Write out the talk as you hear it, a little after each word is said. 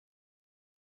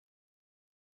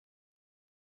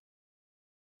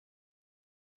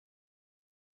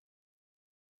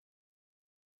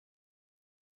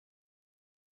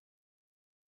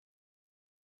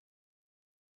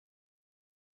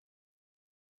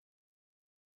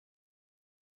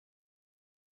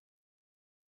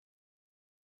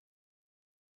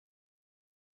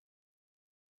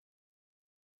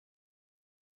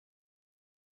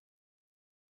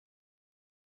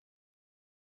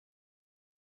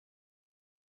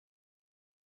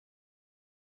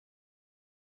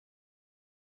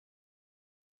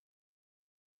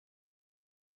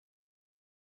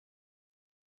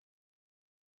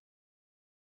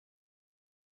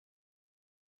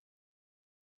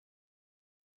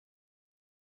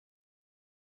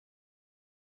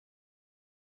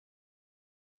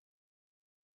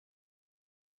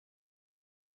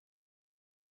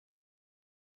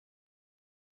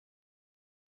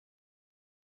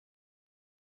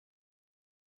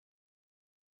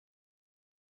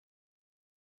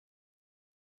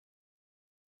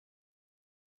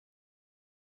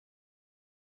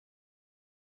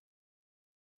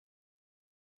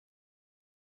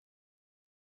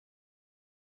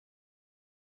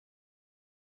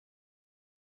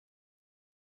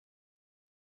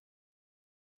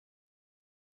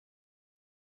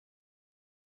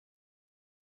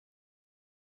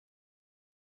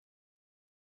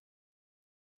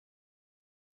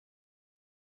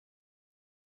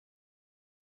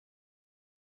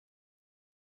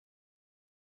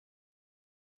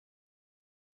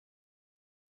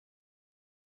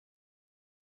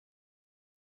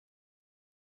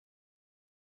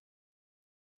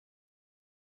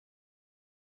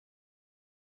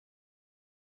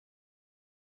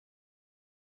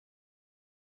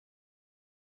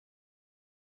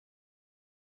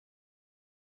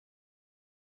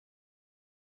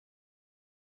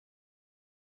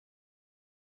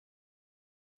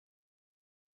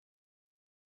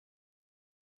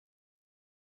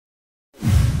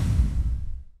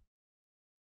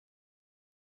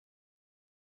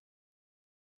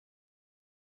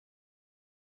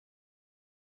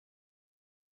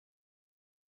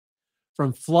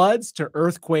From floods to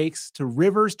earthquakes to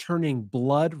rivers turning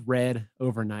blood red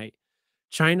overnight,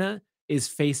 China is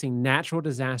facing natural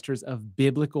disasters of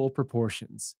biblical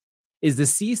proportions. Is the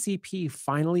CCP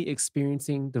finally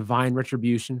experiencing divine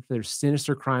retribution for their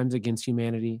sinister crimes against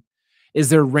humanity? Is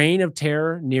their reign of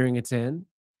terror nearing its end?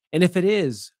 And if it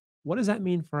is, what does that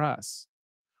mean for us?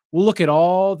 We'll look at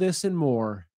all this and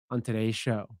more on today's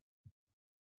show.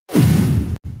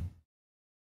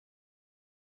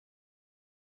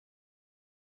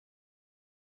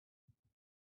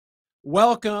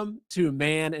 Welcome to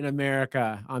Man in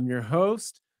America. I'm your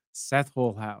host, Seth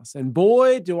Holhouse. And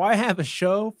boy, do I have a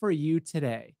show for you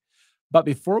today. But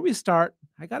before we start,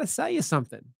 I got to tell you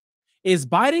something. Is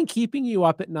Biden keeping you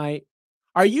up at night?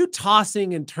 Are you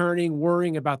tossing and turning,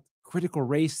 worrying about critical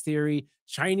race theory,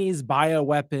 Chinese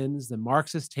bioweapons, the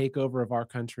Marxist takeover of our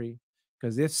country?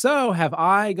 Because if so, have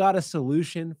I got a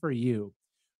solution for you?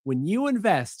 When you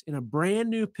invest in a brand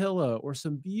new pillow or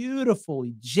some beautiful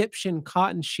Egyptian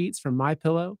cotton sheets from My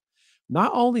Pillow,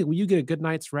 not only will you get a good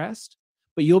night's rest,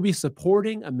 but you'll be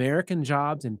supporting American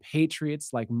jobs and patriots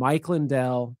like Mike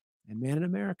Lindell and Man in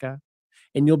America.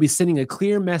 And you'll be sending a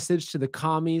clear message to the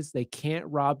commies they can't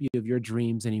rob you of your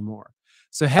dreams anymore.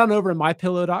 So head on over to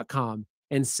mypillow.com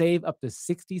and save up to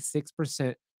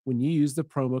 66% when you use the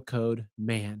promo code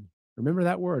MAN. Remember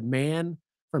that word, MAN,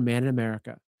 for Man in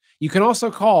America. You can also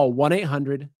call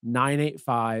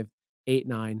 1-800-985-8966.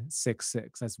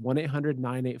 That's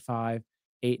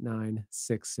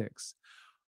 1-800-985-8966.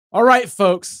 All right,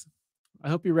 folks, I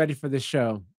hope you're ready for this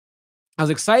show. I was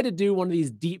excited to do one of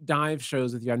these deep dive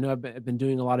shows with you. I know I've been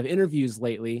doing a lot of interviews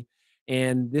lately,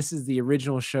 and this is the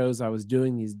original shows I was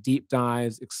doing, these deep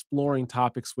dives, exploring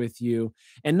topics with you,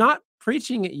 and not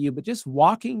preaching at you, but just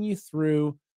walking you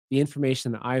through the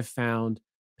information that I've found,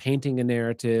 painting a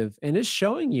narrative, and just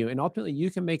showing you. And ultimately,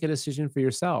 you can make a decision for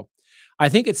yourself. I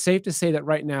think it's safe to say that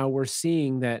right now we're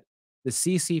seeing that the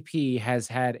CCP has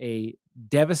had a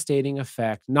devastating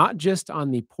effect, not just on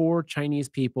the poor Chinese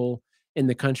people in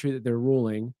the country that they're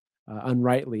ruling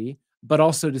unrightly, but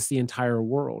also just the entire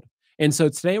world. And so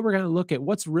today we're going to look at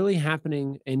what's really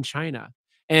happening in China.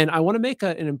 And I want to make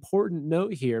an important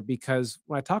note here because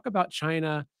when I talk about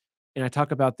China and I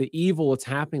talk about the evil that's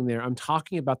happening there, I'm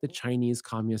talking about the Chinese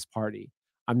Communist Party.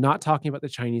 I'm not talking about the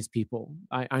Chinese people.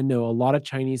 I know a lot of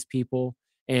Chinese people,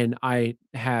 and I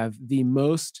have the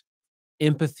most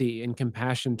empathy and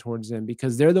compassion towards them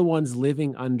because they're the ones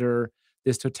living under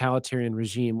this totalitarian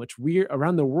regime, which we're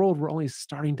around the world, we're only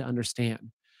starting to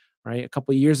understand, right? A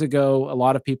couple of years ago, a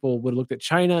lot of people would have looked at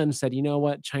China and said, you know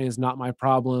what, China's not my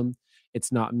problem.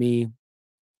 It's not me.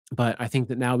 But I think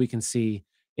that now we can see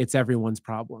it's everyone's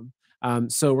problem.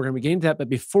 So we're going to be getting to that. But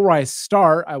before I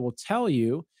start, I will tell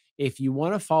you, if you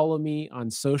want to follow me on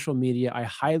social media, I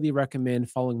highly recommend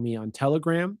following me on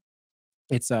Telegram.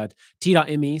 It's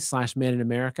t.me/man in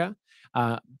America.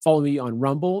 Follow me on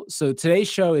Rumble. So today's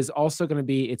show is also going to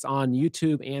be, it's on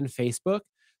YouTube and Facebook.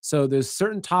 So there's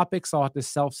certain topics I'll have to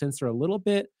self-censor a little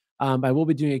bit. I will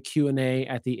be doing a Q&A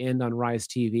at the end on Rise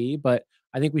TV, but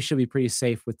I think we should be pretty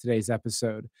safe with today's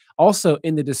episode. Also,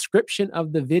 in the description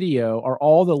of the video are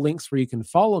all the links where you can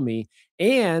follow me.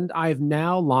 And I've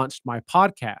now launched my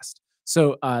podcast.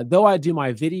 So though I do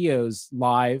my videos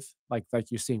live, like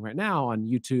you're seeing right now on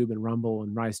YouTube and Rumble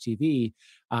and Rise TV,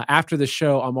 after the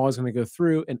show, I'm always going to go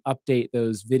through and update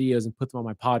those videos and put them on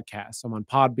my podcast. So I'm on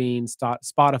Podbean,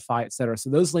 Spotify, etc. So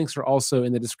those links are also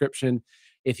in the description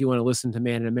if you want to listen to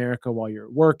Man in America while you're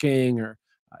working or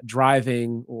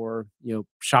driving or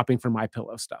shopping for My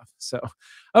Pillow stuff. So,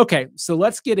 okay, so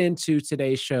let's get into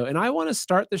today's show, and I want to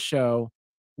start the show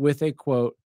with a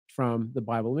quote from the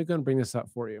Bible. Let me go and bring this up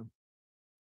for you.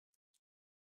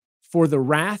 For the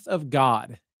wrath of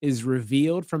God is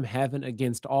revealed from heaven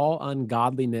against all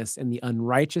ungodliness and the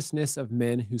unrighteousness of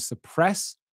men who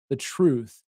suppress the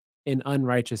truth in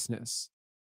unrighteousness.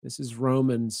 This is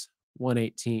Romans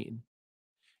 1:18.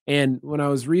 And when I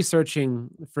was researching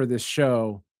for this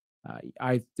show,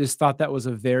 I just thought that was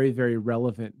a very, very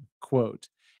relevant quote.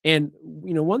 And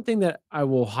one thing that I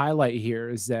will highlight here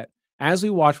is that as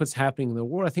we watch what's happening in the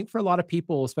world, I think for a lot of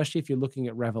people, especially if you're looking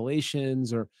at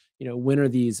Revelations or when are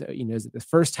these, is it the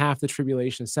first half of the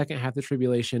tribulation, second half of the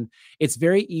tribulation? It's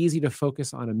very easy to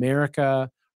focus on America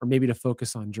or maybe to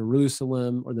focus on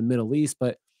Jerusalem or the Middle East.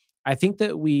 But I think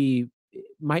that we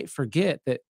might forget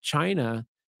that China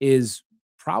is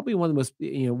probably one of the most,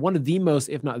 one of the most,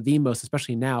 if not the most,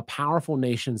 especially now, powerful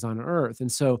nations on earth.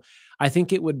 And so I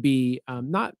think it would be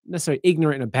not necessarily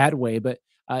ignorant in a bad way, but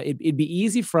it'd be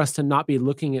easy for us to not be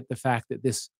looking at the fact that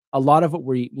a lot of what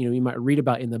we might read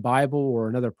about in the Bible or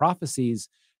in other prophecies,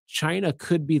 China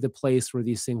could be the place where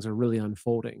these things are really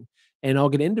unfolding. And I'll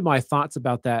get into my thoughts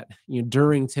about that,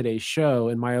 during today's show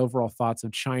and my overall thoughts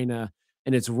of China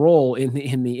and its role in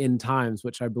the end times,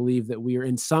 which I believe that we are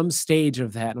in some stage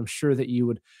of that. And I'm sure that you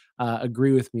would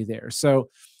agree with me there. So,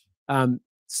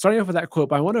 starting off with that quote,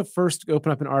 but I want to first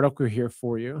open up an article here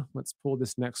for you. Let's pull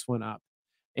this next one up.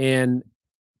 And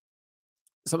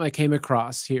something I came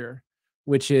across here,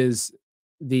 which is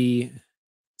the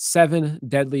seven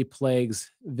deadly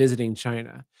plagues visiting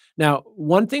China. Now,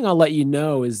 one thing I'll let you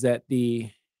know is that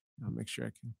I'll make sure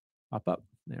I can pop up.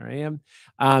 There I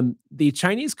am. The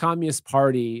Chinese Communist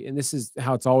Party, and this is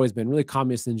how it's always been, really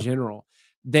communists in general,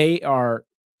 they are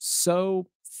so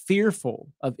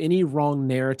fearful of any wrong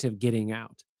narrative getting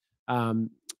out.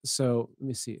 So let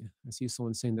me see. I see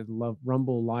someone saying that the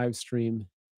Rumble live stream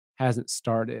hasn't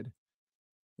started.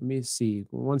 Let me see.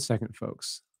 1 second,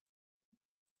 folks.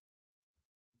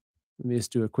 Let me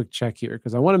just do a quick check here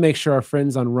because I want to make sure our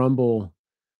friends on Rumble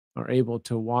are able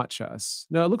to watch us.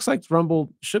 No, it looks like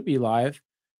Rumble should be live.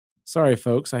 Sorry,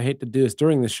 folks. I hate to do this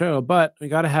during the show, but we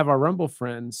got to have our Rumble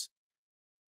friends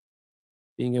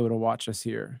being able to watch us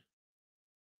here.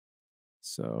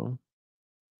 So,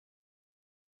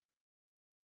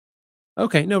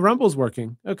 okay, no, Rumble's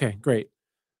working. Okay, great.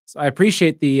 So I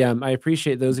appreciate I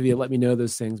appreciate those of you that let me know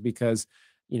those things because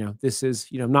this is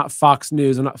I'm not Fox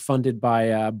News. I'm not funded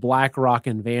by BlackRock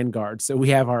and Vanguard, so we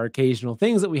have our occasional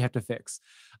things that we have to fix.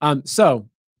 So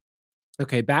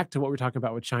okay, back to what we're talking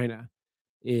about with China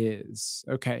is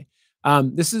okay.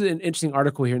 This is an interesting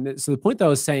article here. So the point that I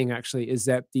was saying actually is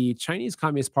that the Chinese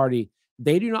Communist Party,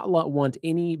 they do not want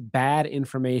any bad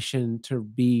information to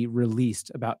be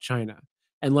released about China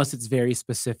unless it's very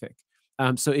specific.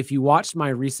 So if you watched my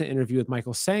recent interview with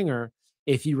Michael Sanger,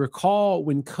 if you recall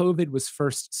when COVID was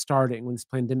first starting, when this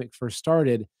pandemic first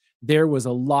started, there was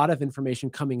a lot of information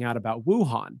coming out about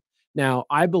Wuhan. Now,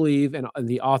 I believe, and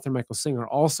the author Michael Singer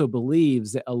also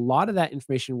believes that a lot of that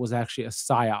information was actually a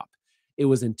psyop. It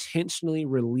was intentionally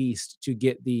released to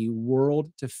get the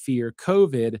world to fear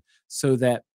COVID so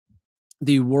that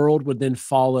the world would then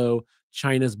follow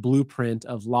China's blueprint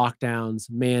of lockdowns,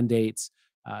 mandates,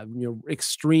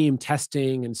 extreme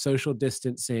testing and social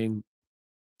distancing,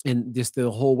 and just the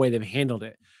whole way they've handled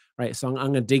it, right? So I'm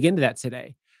going to dig into that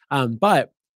today.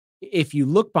 But if you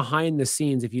look behind the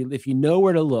scenes, if you know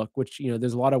where to look, which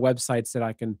there's a lot of websites that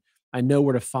I know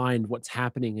where to find what's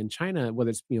happening in China, whether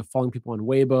it's following people on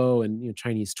Weibo and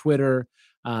Chinese Twitter,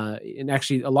 and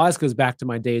actually a lot of this goes back to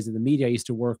my days in the media. I used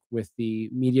to work with the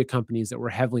media companies that were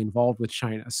heavily involved with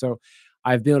China, so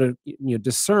I've been able to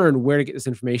discern where to get this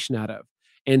information out of.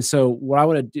 And so what I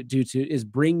want to do is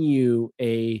bring you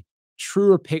a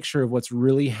truer picture of what's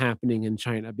really happening in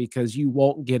China because you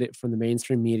won't get it from the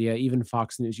mainstream media, even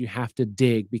Fox News. You have to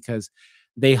dig because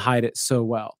they hide it so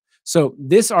well. So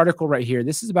this article right here,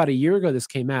 this is about a year ago this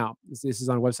came out. This is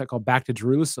on a website called Back to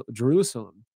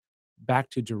Jerusalem. Back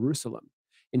to Jerusalem.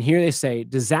 And here they say,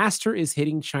 disaster is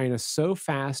hitting China so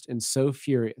fast and so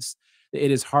furious that it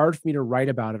is hard for me to write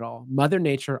about it all. Mother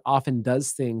Nature often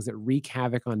does things that wreak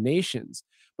havoc on nations,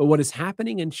 but what is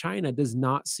happening in China does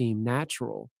not seem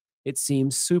natural. It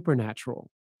seems supernatural.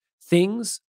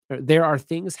 There are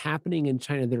things happening in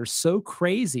China that are so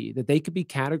crazy that they could be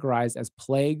categorized as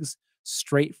plagues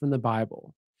straight from the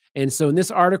Bible. And so in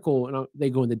this article, and they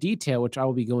go into detail, which I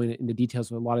will be going into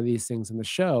details with a lot of these things in the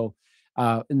show,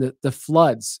 in the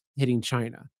floods hitting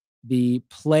China, the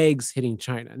plagues hitting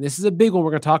China. And this is a big one we're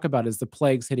going to talk about is the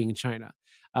plagues hitting China.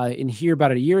 In here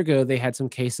about a year ago, they had some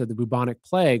case of the bubonic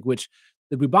plague, which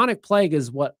the bubonic plague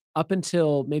is what up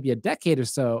until maybe a decade or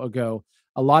so ago,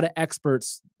 a lot of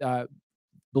experts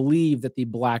believe that the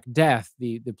Black Death,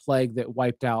 the plague that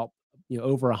wiped out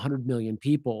over 100 million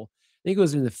people, I think it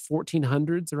was in the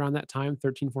 1400s around that time,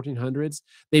 1400s.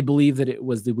 They believe that it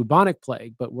was the bubonic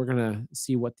plague, but we're going to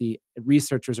see what the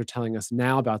researchers are telling us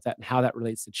now about that and how that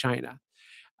relates to China.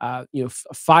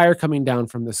 Fire coming down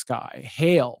from the sky,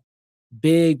 hail,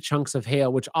 big chunks of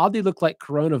hail, which oddly look like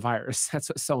coronavirus. That's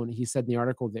what he said in the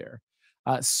article there.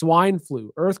 Swine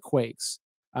flu, earthquakes,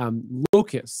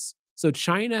 locusts. So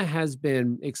China has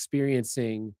been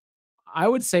experiencing, I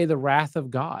would say, the wrath of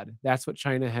God. That's what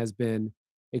China has been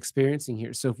experiencing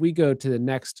here. So if we go to the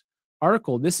next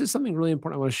article, this is something really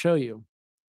important I want to show you.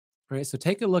 All right, so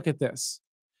take a look at this.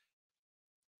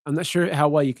 I'm not sure how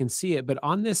well you can see it, but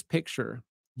on this picture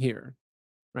here,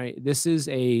 right, this is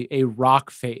a rock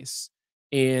face.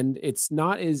 And it's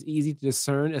not as easy to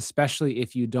discern, especially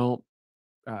if you don't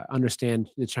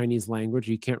understand the Chinese language.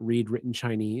 You can't read written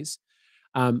Chinese.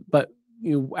 But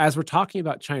as we're talking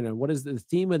about China, what is the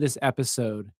theme of this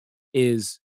episode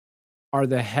is, are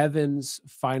the heavens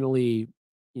finally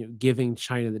giving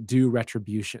China the due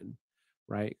retribution,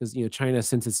 right? Because China,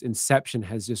 since its inception,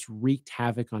 has just wreaked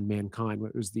havoc on mankind.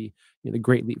 Whether it was the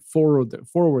Great Leap Forward,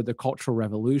 the Cultural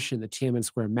Revolution, the Tiananmen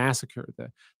Square massacre,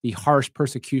 the harsh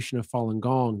persecution of Falun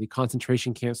Gong, the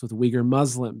concentration camps with Uyghur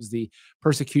Muslims, the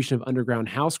persecution of underground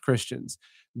house Christians.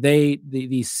 The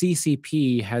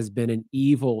CCP has been an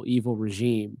evil, evil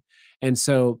regime, and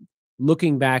so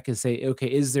looking back and say, okay,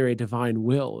 is there a divine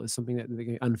will? Is something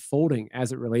that unfolding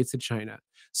as it relates to China?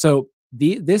 So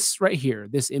this right here,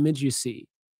 this image you see,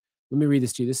 let me read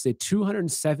this to you. This is a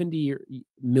 270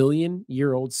 million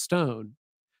year old stone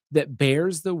that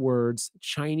bears the words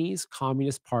Chinese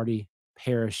Communist Party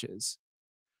perishes.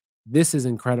 This is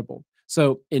incredible.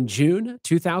 So in June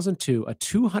 2002, a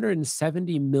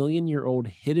 270 million-year-old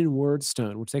hidden word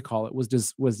stone, which they call it, was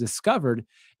discovered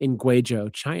in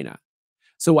Guizhou, China.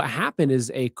 So what happened is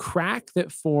a crack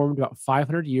that formed about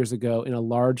 500 years ago in a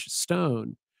large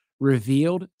stone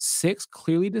revealed six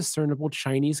clearly discernible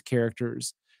Chinese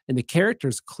characters, and the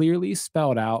characters clearly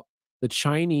spelled out the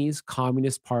Chinese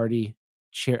Communist Party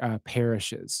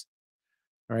parishes.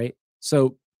 All right.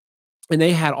 So, and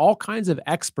they had all kinds of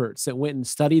experts that went and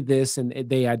studied this, and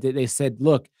they said,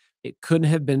 look, it couldn't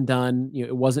have been done.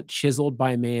 It wasn't chiseled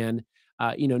by man.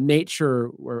 Nature,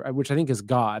 which I think is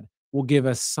God, will give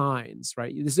us signs,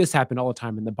 right? This happened all the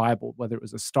time in the Bible, whether it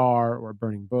was a star or a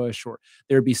burning bush, or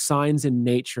there'd be signs in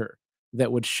nature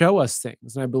that would show us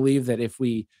things. And I believe that if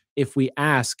we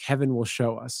ask, heaven will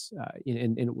show us,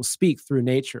 and it will speak through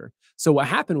nature. So what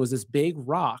happened was this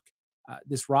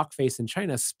rock face in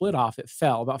China split off. It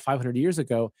fell about 500 years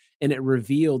ago, and it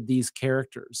revealed these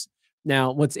characters.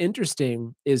 Now, what's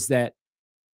interesting is that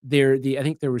I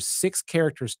think there were six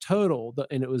characters total,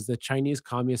 and it was the Chinese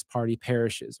Communist Party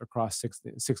parishes across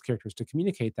six characters to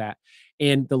communicate that.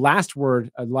 And the last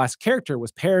word, the last character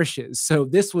was parishes. So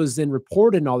this was then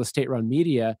reported in all the state-run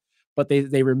media, but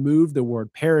they removed the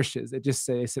word parishes.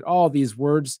 They said, "Oh, these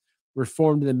words were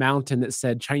formed in the mountain that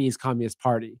said Chinese Communist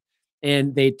Party,"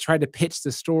 and they tried to pitch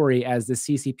the story as the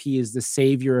CCP is the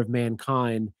savior of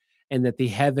mankind, and that the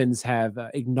heavens have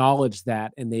acknowledged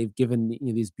that, and they've given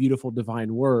these beautiful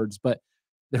divine words. But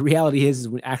the reality is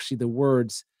when actually the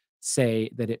words say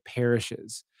that it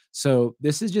perishes. So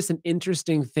this is just an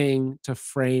interesting thing to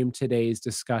frame today's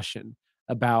discussion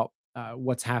about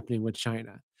what's happening with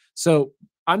China. So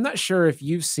I'm not sure if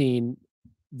you've seen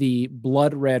the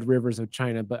blood red rivers of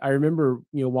China, but I remember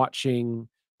watching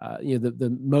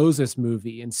the Moses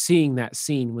movie and seeing that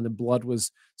scene when the blood was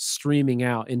streaming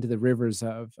out into the rivers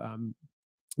of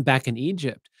back in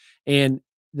Egypt. And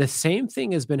the same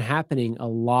thing has been happening a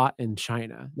lot in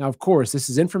China. Now, of course, this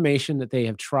is information that they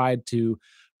have tried to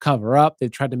cover up.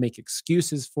 They've tried to make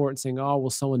excuses for it, saying, "Oh, well,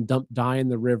 someone dumped dye in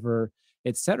the river,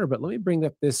 etc." But let me bring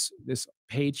up this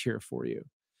page here for you.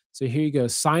 So here you go.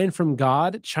 Sign from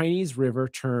God: Chinese river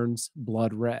turns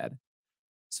blood red.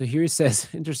 So here he says,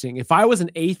 interesting. If I was an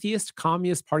atheist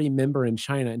Communist Party member in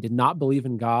China and did not believe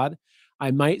in God,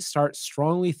 I might start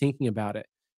strongly thinking about it.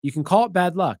 You can call it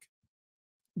bad luck,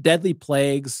 deadly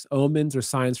plagues, omens, or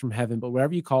signs from heaven, but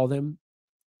whatever you call them,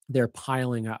 they're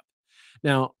piling up.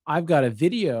 Now, I've got a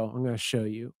video I'm going to show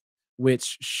you,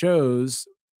 which shows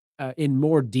in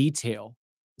more detail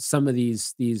some of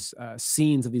these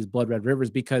scenes of these blood red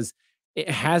rivers, because it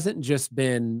hasn't just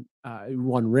been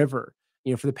one river.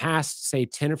 For the past, say,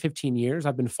 10 or 15 years,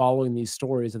 I've been following these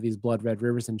stories of these blood red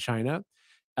rivers in China.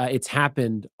 It's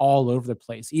happened all over the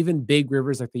place, even big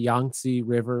rivers like the Yangtze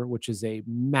River, which is a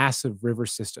massive river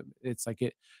system. It's like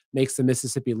it makes the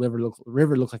Mississippi River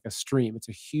look like a stream. It's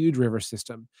a huge river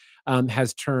system,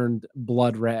 has turned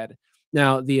blood red.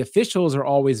 Now, the officials are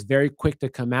always very quick to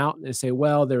come out and say,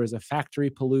 well, there was a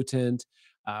factory pollutant,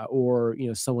 or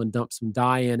someone dumped some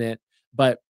dye in it.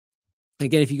 But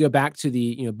again, if you go back to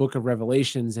the book of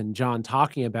Revelations and John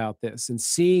talking about this and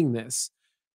seeing this,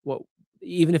 what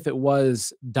even if it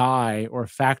was dye or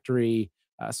factory,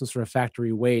 some sort of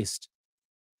factory waste,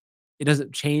 it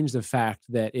doesn't change the fact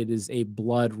that it is a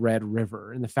blood red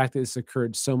river. And the fact that this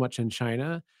occurred so much in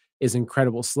China is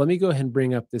incredible. So let me go ahead and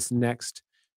bring up this next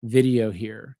video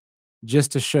here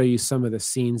just to show you some of the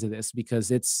scenes of this, because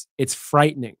it's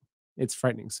frightening. It's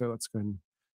frightening. So let's go ahead and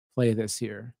play this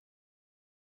here.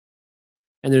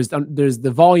 And there's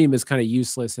the volume is kind of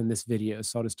useless in this video,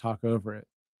 so I'll just talk over it.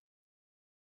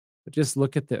 But just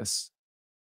look at this.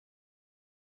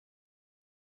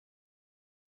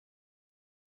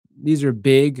 These are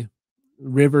big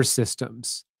river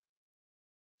systems.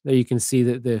 There you can see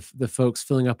that the folks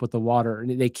filling up with the water,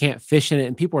 and they can't fish in it.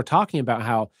 And people are talking about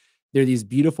how there are these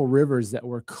beautiful rivers that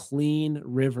were clean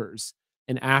rivers,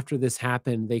 and after this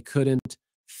happened, they couldn't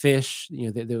fish,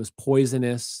 that was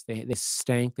poisonous. They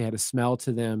stank. They had a smell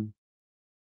to them.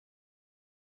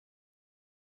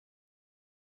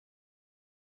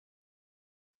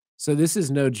 So this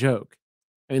is no joke.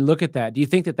 I mean, look at that. Do you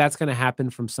think that that's going to happen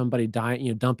from somebody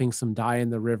dying, dumping some dye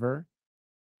in the river?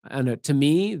 I don't know. To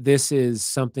me, this is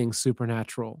something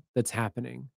supernatural that's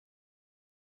happening.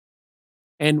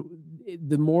 And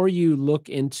the more you look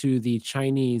into the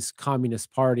Chinese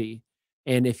Communist Party,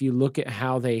 and if you look at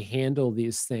how they handle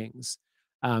these things,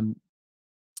 um,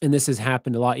 and this has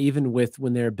happened a lot, even with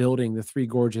when they're building the Three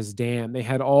Gorges Dam, they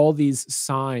had all these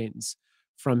signs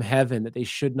from heaven that they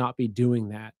should not be doing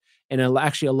that. And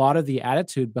actually, a lot of the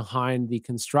attitude behind the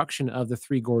construction of the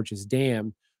Three Gorges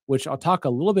Dam, which I'll talk a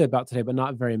little bit about today, but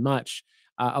not very much.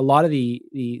 A lot of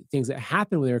the things that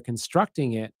happened when they were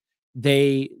constructing it,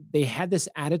 they had this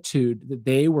attitude that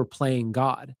they were playing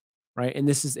God, right? And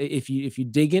this is if you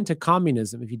dig into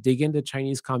communism, if you dig into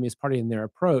Chinese Communist Party and their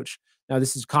approach, now,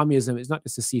 this is communism. It's not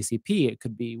just the CCP. It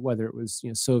could be whether it was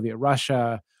Soviet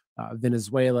Russia,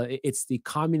 Venezuela. It's the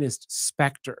communist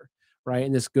specter, right?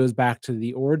 And this goes back to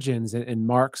the origins and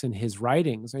Marx and his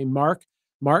writings. I mean,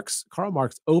 Karl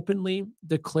Marx openly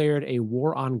declared a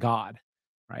war on God,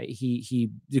 right? He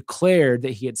declared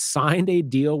that he had signed a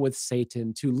deal with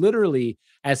Satan to literally,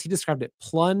 as he described it,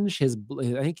 plunge his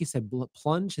I think he said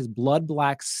plunge his blood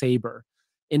black saber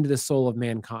into the soul of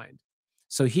mankind.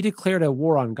 So he declared a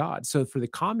war on God. So for the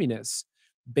communists,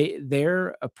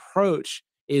 their approach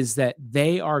is that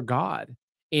they are God.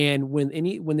 And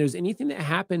when there's anything that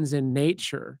happens in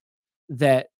nature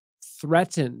that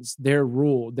threatens their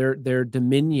rule, their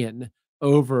dominion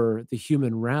over the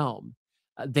human realm,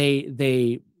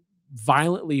 they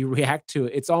violently react to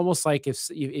it. It's almost like if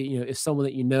someone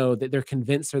that that they're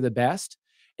convinced they're the best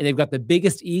and they've got the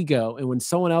biggest ego, and when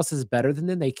someone else is better than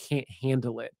them, they can't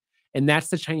handle it. And that's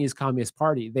the Chinese Communist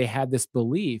Party. They had this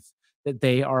belief that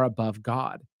they are above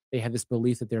God. They have this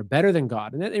belief that they're better than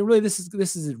God. And really this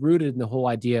is rooted in the whole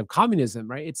idea of communism,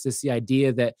 right? It's just the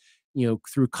idea that,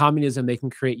 through communism they can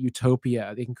create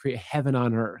utopia, they can create heaven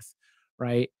on earth,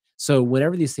 right? So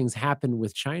whenever these things happen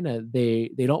with China, they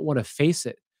don't want to face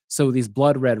it. So these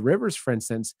blood red rivers, for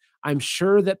instance, I'm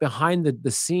sure that behind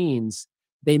the scenes,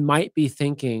 they might be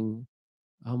thinking,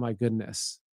 oh my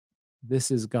goodness,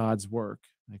 this is God's work.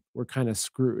 Like we're kind of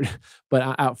screwed.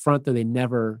 But out front though, they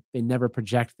never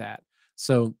project that.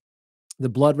 So the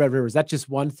blood red rivers, that's just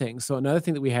one thing. So another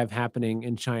thing that we have happening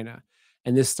in China,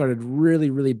 and this started really,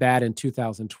 really bad in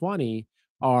 2020,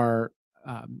 are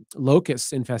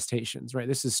locust infestations, right?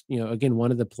 This is, again,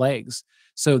 one of the plagues.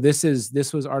 So this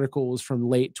was articles from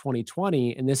late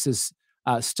 2020, and this is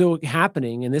still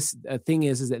happening. And this thing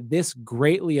is that this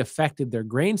greatly affected their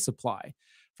grain supply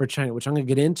for China, which I'm going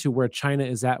to get into where China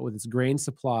is at with its grain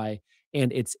supply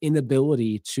and its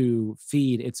inability to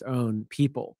feed its own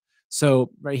people.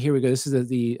 So right here we go. This is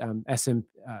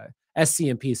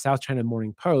SCMP, South China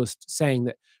Morning Post, saying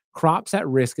that crops at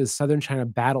risk as southern China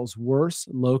battles worst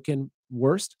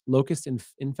locust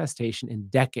infestation in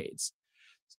decades.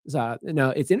 So, now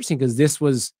it's interesting because this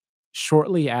was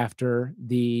shortly after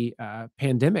the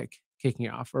pandemic kicking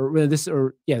off, this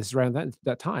is around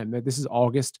that time. This is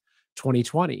August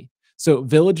 2020. So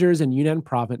villagers in Yunnan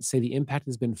province say the impact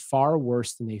has been far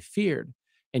worse than they feared,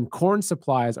 and corn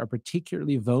supplies are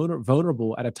particularly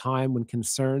vulnerable at a time when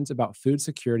concerns about food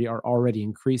security are already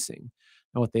increasing.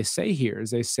 Now, what they say here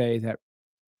is they say that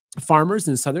farmers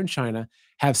in southern China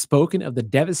have spoken of the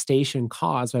devastation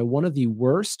caused by one of the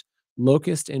worst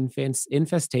locust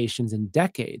infestations in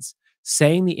decades,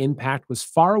 saying the impact was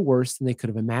far worse than they could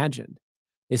have imagined.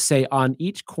 They say on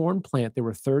each corn plant there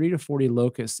were 30 to 40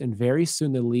 locusts, and very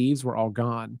soon the leaves were all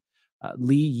gone.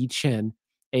 Li Yichen,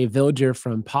 a villager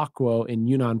from Pakuo in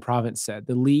Yunnan province, said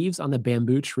the leaves on the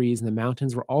bamboo trees in the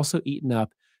mountains were also eaten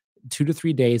up 2 to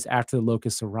 3 days after the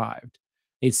locusts arrived.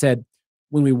 They said,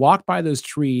 when we walked by those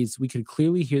trees, we could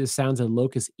clearly hear the sounds of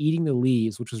locusts eating the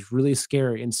leaves, which was really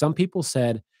scary. And some people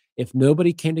said, if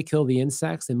nobody came to kill the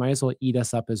insects, they might as well eat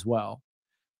us up as well.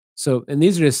 So, and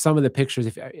these are just some of the pictures.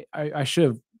 If I should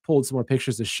have pulled some more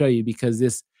pictures to show you, because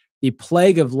the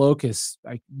plague of locusts,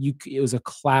 it was a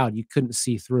cloud, you couldn't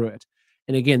see through it.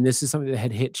 And again, this is something that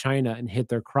had hit China and hit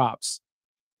their crops.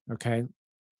 Okay.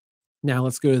 Now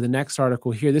let's go to the next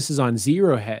article here. This is on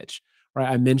Zero Hedge, right?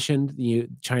 I mentioned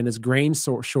China's grain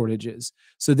shortages.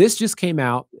 So this just came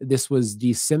out. This was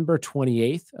December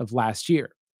 28th of last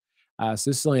year.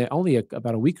 So this is only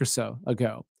about a week or so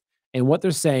ago. And what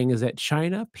they're saying is that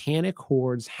China panic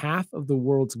hoards half of the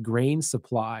world's grain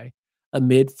supply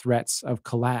amid threats of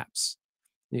collapse.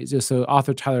 So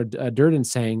author Tyler Durden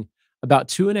saying about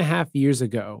 2.5 years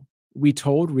ago, we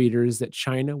told readers that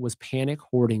China was panic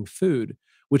hoarding food,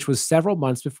 which was several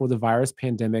months before the virus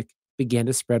pandemic began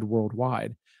to spread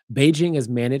worldwide. Beijing has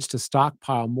managed to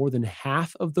stockpile more than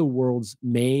half of the world's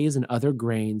maize and other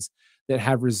grains that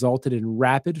have resulted in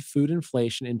rapid food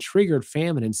inflation and triggered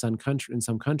famine in some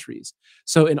countries.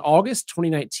 So in August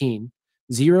 2019,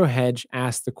 Zero Hedge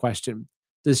asked the question: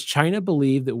 does China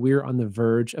believe that we're on the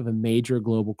verge of a major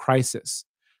global crisis?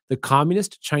 The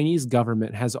communist Chinese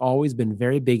government has always been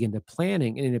very big into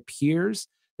planning, and it appears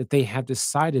that they have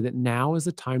decided that now is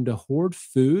the time to hoard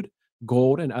food,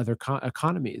 gold, and other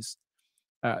commodities.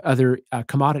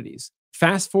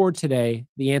 Fast forward today,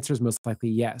 the answer is most likely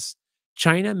yes.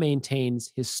 China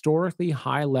maintains historically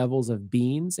high levels of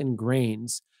beans and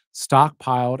grains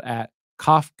stockpiled at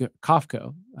COFCO,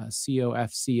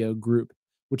 COFCO Group,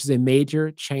 which is a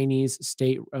major Chinese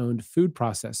state owned food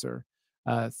processor,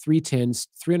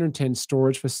 310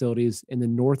 storage facilities in the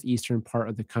northeastern part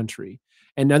of the country.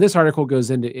 And now this article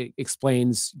goes into, it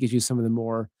explains, gives you some of the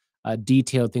more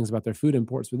detailed things about their food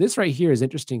imports. But this right here is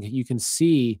interesting. You can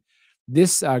see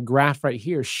this graph right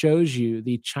here shows you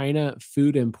the China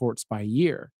food imports by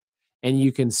year. And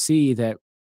you can see that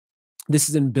this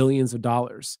is in billions of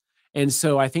dollars. And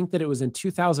so I think that it was in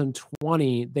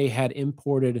 2020 they had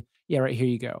imported, yeah, right here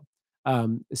you go.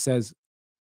 It says,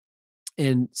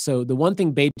 and so the one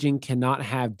thing Beijing cannot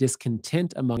have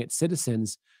discontent among its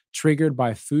citizens triggered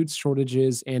by food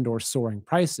shortages and or soaring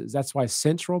prices. That's why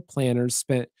central planners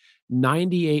spent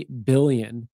 98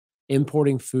 billion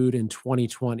importing food in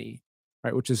 2020,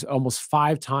 right, which is almost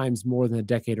 5 times more than a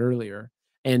decade earlier.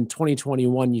 And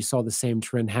 2021 you saw the same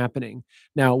trend happening.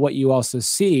 Now, what you also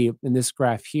see in this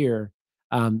graph here,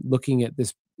 looking at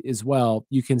this as well,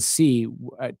 you can see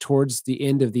towards the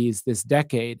end of this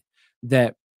decade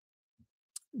that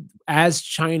as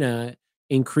China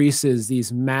increases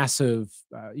these massive,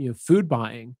 food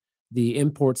buying, the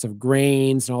imports of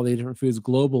grains and all the different foods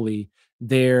globally,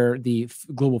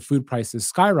 global food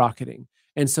prices skyrocketing.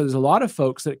 And so there's a lot of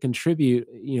folks that contribute.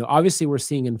 Obviously, we're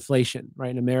seeing inflation,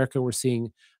 right? In America, we're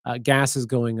seeing gas is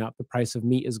going up, the price of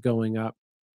meat is going up.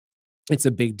 It's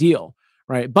a big deal,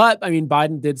 right? But I mean,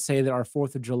 Biden did say that our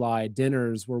 4th of July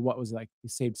dinners were, what was it, like, we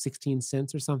saved 16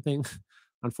 cents or something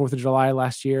on 4th of July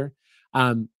last year.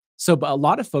 But a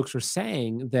lot of folks are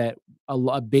saying that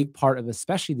a big part of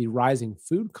especially the rising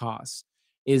food costs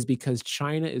is because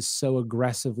China is so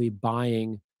aggressively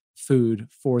buying food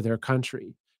for their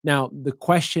country. Now, the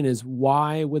question is,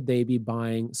 why would they be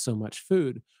buying so much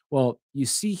food? Well, you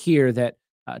see here that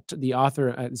the author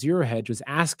at Zero Hedge was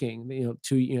asking,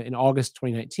 in August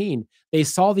 2019, they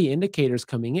saw the indicators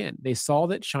coming in. They saw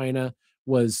that China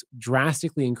was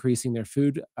drastically increasing their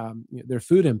food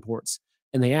imports,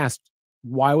 and they asked,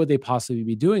 why would they possibly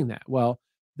be doing that? Well,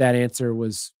 that answer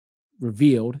was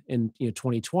revealed in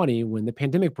 2020 when the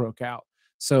pandemic broke out.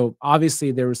 So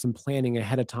obviously there was some planning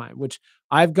ahead of time, which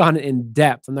I've gone in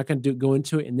depth. I'm not going to go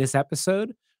into it in this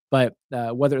episode, but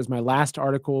whether it was my last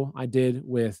article I did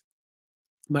with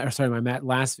my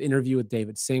last interview with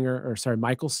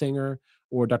Michael Singer,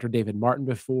 or Dr. David Martin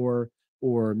before,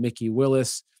 or Mickey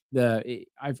Willis,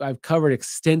 I've covered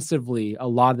extensively a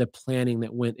lot of the planning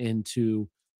that went into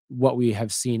what we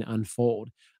have seen unfold.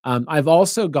 I've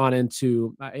also gone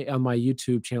into on my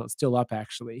YouTube channel, it's still up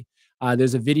actually.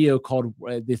 There's a video called,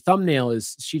 the thumbnail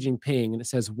is Xi Jinping, and it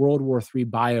says World War III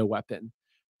bioweapon.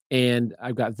 And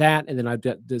I've got that, and then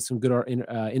did some good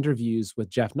interviews with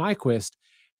Jeff Nyquist.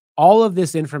 All of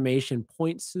this information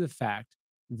points to the fact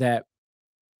that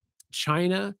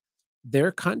China,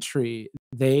 their country,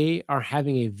 they are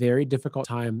having a very difficult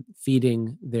time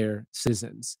feeding their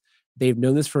citizens. They've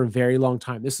known this for a very long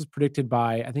time. This was predicted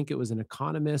by, I think it was an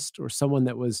economist or someone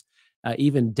that was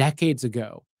even decades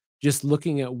ago, just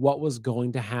looking at what was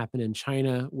going to happen in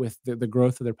China with the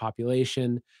growth of their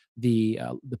population, the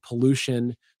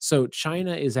pollution. So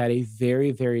China is at a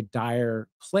very, very dire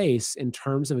place in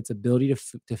terms of its ability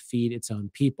to feed its own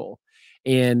people,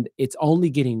 and it's only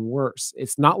getting worse.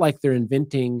 It's not like they're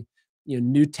inventing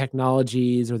new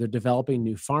technologies or they're developing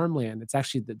new farmland. It's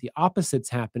actually the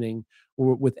opposite's happening.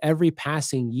 With every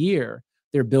passing year,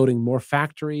 they're building more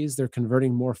factories, they're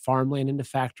converting more farmland into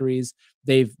factories.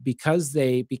 Because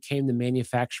they became the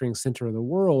manufacturing center of the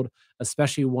world,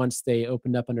 especially once they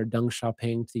opened up under Deng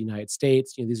Xiaoping to the United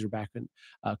States. These are back in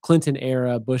Clinton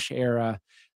era, Bush era.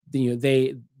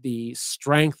 The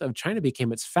strength of China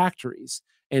became its factories,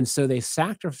 and so they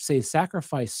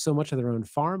sacrificed so much of their own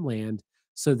farmland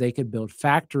so they could build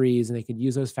factories, and they could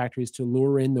use those factories to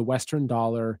lure in the Western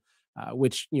dollar,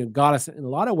 which got us, in a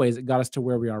lot of ways, it got us to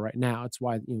where we are right now. It's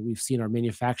why we've seen our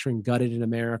manufacturing gutted in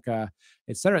America,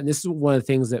 et cetera. And this is one of the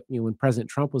things that when President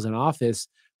Trump was in office,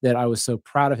 that I was so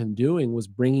proud of him doing was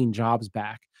bringing jobs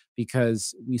back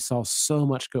because we saw so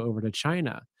much go over to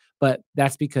China. But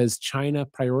that's because China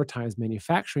prioritized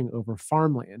manufacturing over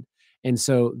farmland. And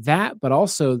so that, but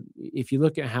also if you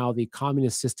look at how the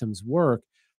communist systems work,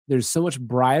 there's so much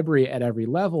bribery at every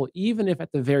level, even if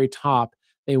at the very top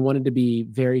they wanted to be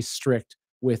very strict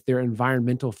with their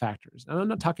environmental factors. And I'm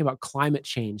not talking about climate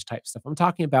change type stuff. I'm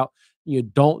talking about you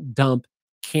don't dump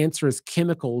cancerous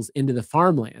chemicals into the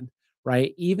farmland,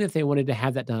 right? Even if they wanted to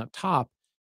have that done up top,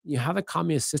 you know how the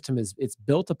communist system is it's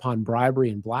built upon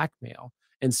bribery and blackmail.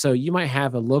 And so you might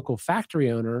have a local factory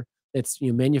owner that's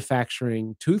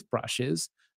manufacturing toothbrushes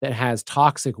that has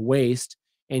toxic waste,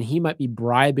 and he might be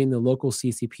bribing the local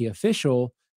CCP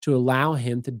official to allow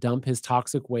him to dump his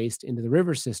toxic waste into the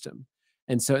river system.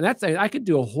 And so that's I could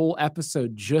do a whole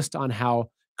episode just on how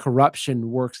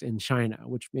corruption works in China,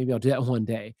 which maybe I'll do that one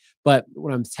day. But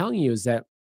what I'm telling you is that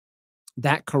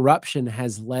that corruption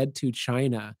has led to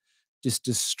China just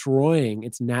destroying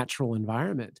its natural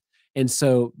environment. And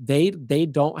so they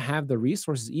don't have the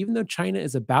resources, even though China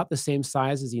is about the same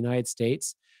size as the United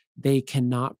States, they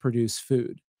cannot produce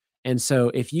food. And so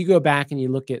if you go back and you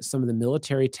look at some of the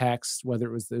military texts, whether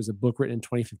it was there's a book written in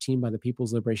 2015 by the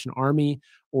People's Liberation Army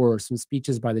or some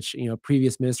speeches by the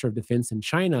previous Minister of Defense in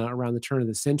China around the turn of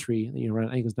the century, around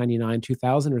I think it was 99,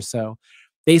 2000 or so,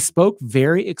 they spoke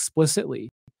very explicitly.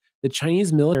 The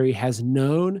Chinese military has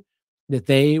known that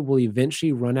they will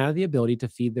eventually run out of the ability to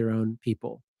feed their own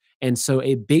people. And so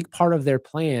a big part of their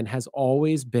plan has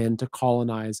always been to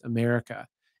colonize America.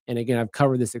 And again, I've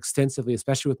covered this extensively,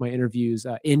 especially with my interviews,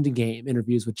 Endgame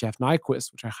interviews with Jeff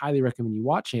Nyquist, which I highly recommend you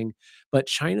watching. But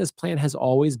China's plan has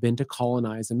always been to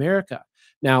colonize America.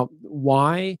 Now,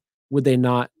 why would they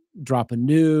not drop a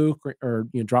nuke or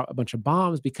drop a bunch of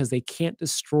bombs? Because they can't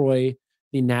destroy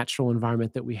the natural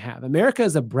environment that we have. America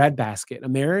is a breadbasket.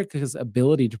 America's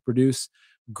ability to produce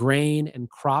grain and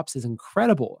crops is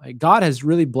incredible. Like, God has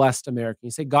really blessed America.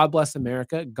 You say, God bless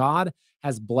America. God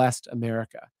has blessed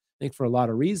America, I think, for a lot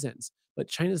of reasons. But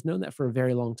China's known that for a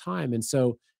very long time. And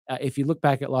so if you look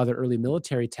back at a lot of the early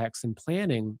military texts and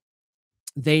planning,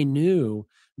 they knew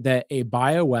that a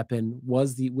bioweapon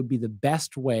would be the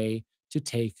best way to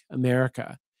take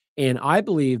America. And I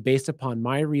believe, based upon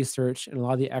my research and a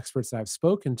lot of the experts I've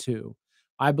spoken to,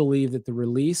 I believe that the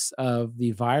release of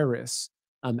the virus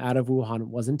out of Wuhan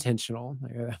was intentional.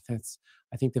 That's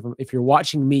I think that if you're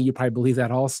watching me, you probably believe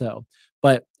that also.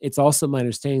 But it's also my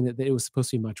understanding that it was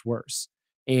supposed to be much worse.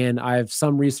 And I've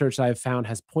some research I've found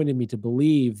has pointed me to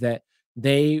believe that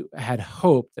they had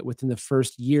hoped that within the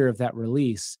first year of that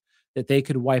release, that they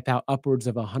could wipe out upwards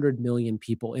of 100 million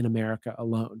people in America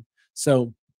alone.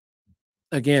 So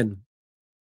again,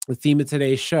 the theme of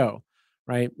today's show,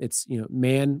 right? It's,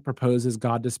 man proposes,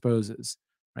 God disposes,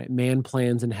 right? Man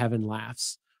plans and heaven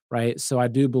laughs, right? So I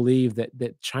do believe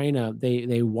that China,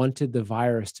 they wanted the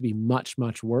virus to be much,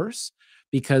 much worse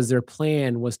because their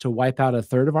plan was to wipe out a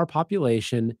third of our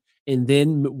population. And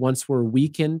then once we're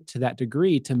weakened to that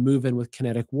degree, to move in with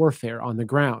kinetic warfare on the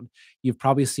ground. You've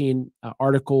probably seen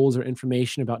articles or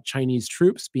information about Chinese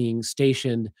troops being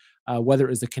stationed, whether it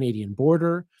was the Canadian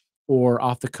border or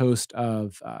off the coast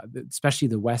of, especially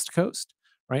the West Coast,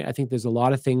 right? I think there's a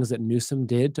lot of things that Newsom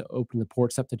did to open the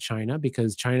ports up to China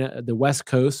because China, the West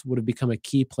Coast would have become a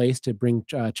key place to bring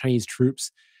Chinese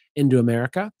troops into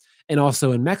America and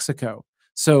also in Mexico.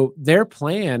 So their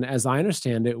plan, as I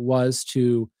understand it, was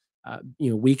to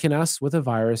weaken us with a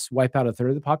virus, wipe out a third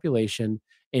of the population,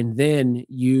 and then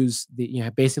use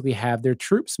basically have their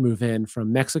troops move in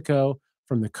from Mexico,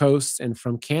 from the coasts, and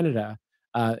from Canada,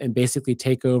 and basically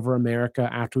take over America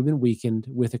after we've been weakened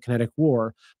with a kinetic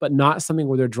war, but not something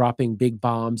where they're dropping big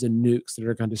bombs and nukes that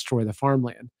are going to destroy the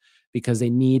farmland because they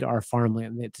need our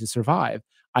farmland to survive.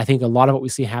 I think a lot of what we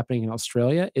see happening in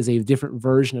Australia is a different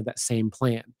version of that same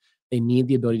plan. They need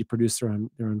the ability to produce their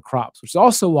own crops, which is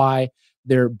also why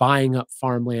they're buying up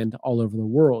farmland all over the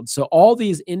world. So all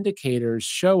these indicators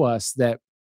show us that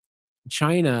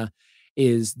China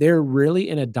they're really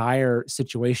in a dire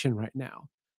situation right now.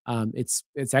 It's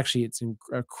an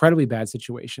incredibly bad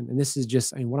situation. And this is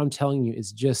just, what I'm telling you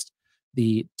is just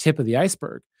the tip of the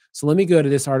iceberg. So let me go to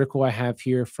this article I have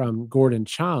here from Gordon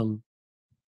Chang,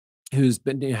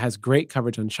 has great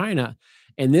coverage on China.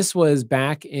 And this was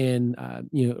back in,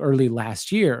 early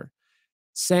last year,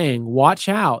 saying, watch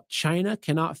out, China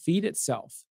cannot feed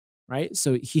itself, right?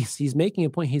 So he's making a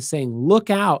point. He's saying, look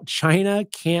out, China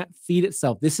can't feed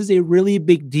itself. This is a really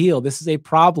big deal. This is a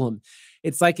problem.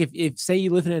 It's like if say you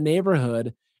live in a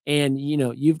neighborhood and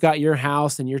you've got your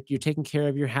house and you're taking care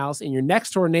of your house and your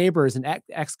next door neighbor is an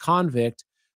ex-convict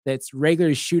that's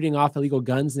regularly shooting off illegal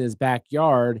guns in his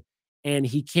backyard, and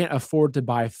he can't afford to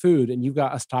buy food, and you've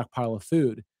got a stockpile of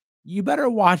food, you better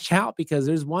watch out because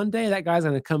there's one day that guy's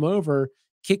going to come over,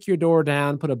 kick your door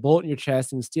down, put a bullet in your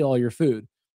chest, and steal all your food.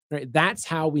 Right? That's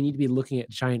how we need to be looking at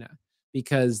China,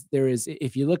 because there is,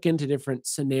 if you look into different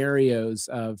scenarios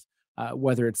of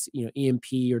whether it's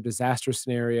EMP or disaster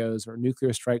scenarios or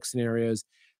nuclear strike scenarios,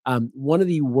 one of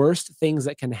the worst things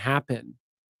that can happen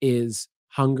is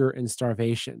hunger and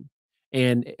starvation.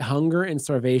 And hunger and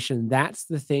starvation, that's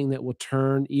the thing that will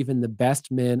turn even the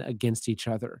best men against each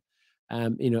other.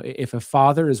 If a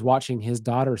father is watching his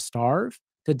daughter starve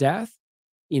to death,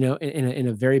 in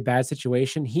a very bad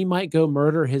situation, he might go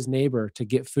murder his neighbor to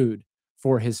get food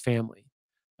for his family.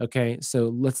 Okay, so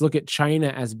let's look at China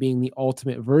as being the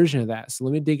ultimate version of that. So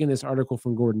let me dig in this article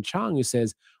from Gordon Chang, who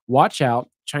says, "Watch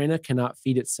out, China cannot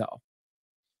feed itself."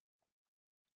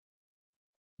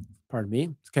 Pardon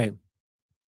me. Okay,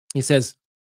 he says,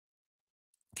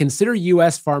 "Consider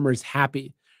U.S. farmers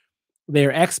happy. They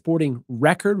are exporting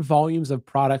record volumes of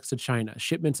products to China.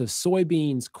 Shipments of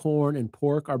soybeans, corn, and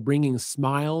pork are bringing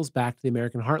smiles back to the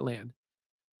American heartland."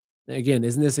 Again,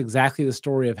 isn't this exactly the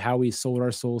story of how we sold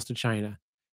our souls to China?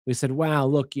 We said, wow,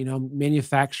 look,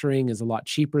 manufacturing is a lot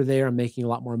cheaper there. I'm making a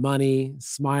lot more money,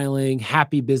 smiling,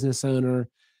 happy business owner.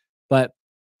 But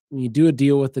when you do a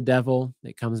deal with the devil,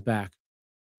 it comes back.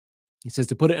 He says,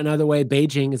 to put it another way,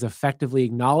 Beijing is effectively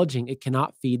acknowledging it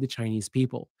cannot feed the Chinese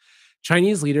people.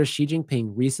 Chinese leader Xi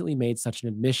Jinping recently made such an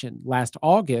admission. Last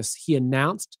August, he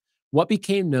announced what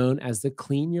became known as the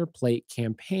Clean Your Plate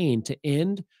campaign to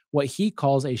end what he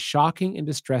calls a shocking and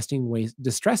distressing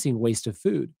waste of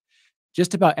food.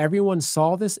 Just about everyone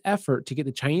saw this effort to get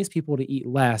the Chinese people to eat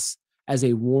less as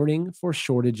a warning for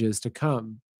shortages to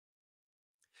come.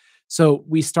 So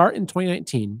we start in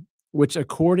 2019, which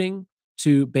according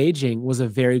to Beijing was a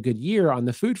very good year on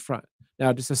the food front.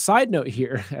 Now, just a side note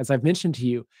here, as I've mentioned to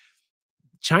you,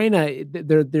 China,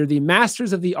 they're the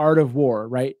masters of the art of war,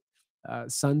 right?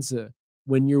 Sun Tzu.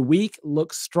 When you're weak,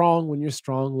 look strong. When you're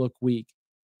strong, look weak.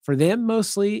 For them,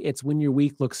 mostly, it's when you're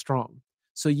weak, look strong.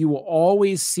 So you will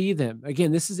always see them.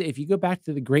 Again, this is if you go back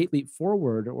to the Great Leap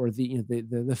Forward or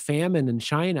the famine in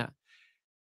China,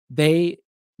 they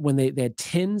when they had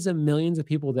tens of millions of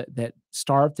people that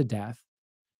starved to death,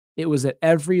 it was at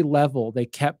every level they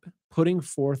kept putting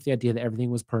forth the idea that everything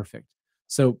was perfect.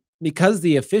 So because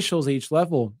the officials at each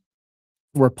level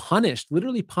were punished,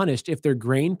 literally punished, if their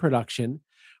grain production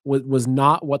was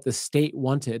not what the state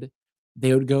wanted,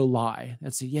 they would go lie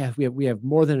and say, "Yeah, we have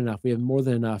more than enough. We have more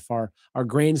than enough. Our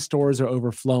grain stores are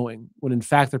overflowing." When in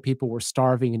fact, their people were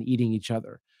starving and eating each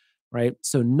other, right?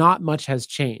 So not much has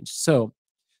changed. So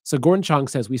Gordon Chang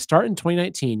says we start in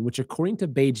 2019, which according to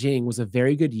Beijing was a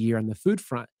very good year on the food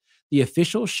front. The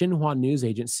official Xinhua news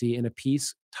agency, in a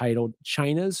piece titled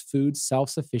 "China's Food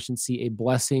Self-Sufficiency: A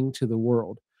Blessing to the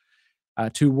World,"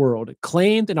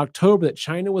 claimed in October that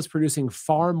China was producing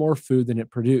far more food than it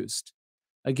produced.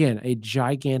 Again, a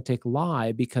gigantic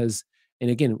lie because, and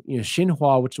again,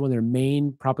 Xinhua, which is one of their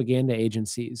main propaganda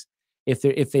agencies, if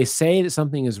they say that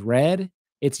something is red,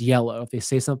 it's yellow. If they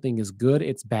say something is good,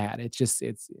 it's bad.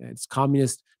 It's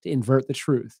communist to invert the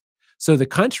truth. So the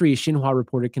country, Xinhua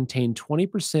reported, contained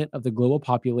 20% of the global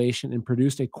population and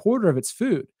produced a quarter of its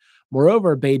food.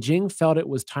 Moreover, Beijing felt it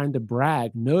was time to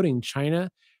brag, noting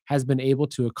China has been able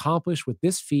to accomplish with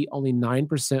this feat only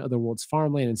 9% of the world's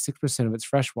farmland and 6% of its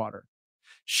freshwater.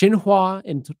 Xinhua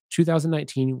in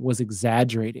 2019 was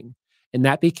exaggerating, and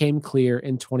that became clear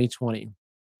in 2020,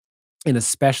 an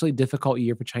especially difficult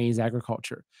year for Chinese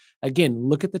agriculture. Again,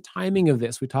 look at the timing of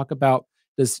this. We talk about,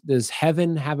 does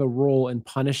heaven have a role in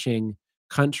punishing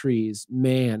countries,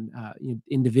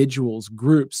 individuals,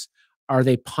 groups? Are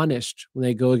they punished when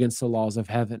they go against the laws of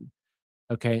heaven?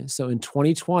 Okay, so in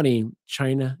 2020,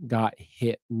 China got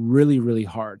hit really, really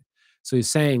hard. So he's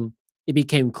saying it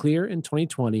became clear in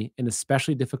 2020, an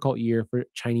especially difficult year for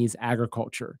Chinese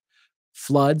agriculture.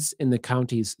 Floods in the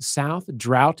counties south,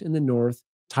 drought in the north,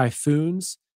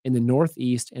 typhoons in the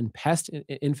northeast, and pest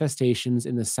infestations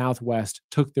in the southwest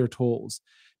took their tolls.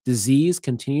 Disease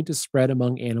continued to spread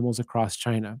among animals across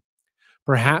China.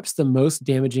 Perhaps the most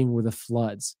damaging were the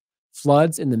floods.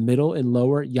 Floods in the middle and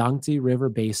lower Yangtze River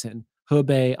Basin,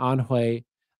 Hebei, Anhui,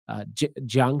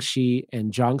 Jiangxi,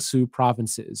 and Jiangsu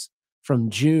provinces. From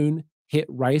June, hit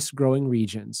rice-growing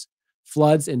regions.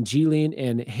 Floods in Jilin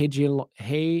and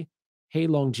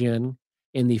Heilongjiang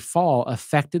in the fall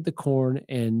affected the corn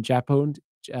and Japonica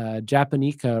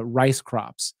rice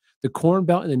crops. The corn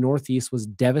belt in the northeast was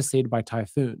devastated by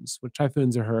typhoons, which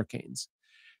typhoons are hurricanes.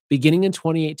 Beginning in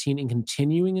 2018 and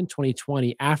continuing in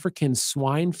 2020, African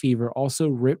swine fever also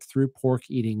ripped through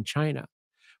pork-eating China.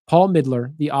 Paul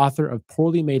Midler, the author of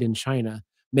Poorly Made in China,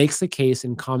 makes the case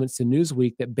in comments to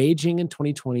Newsweek that Beijing in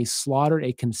 2020 slaughtered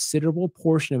a considerable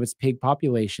portion of its pig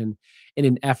population in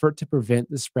an effort to prevent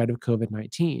the spread of COVID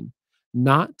 19,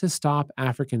 not to stop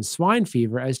African swine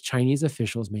fever, as Chinese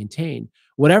officials maintain.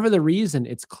 Whatever the reason,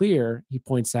 it's clear, he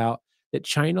points out, that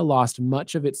China lost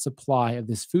much of its supply of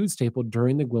this food staple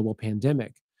during the global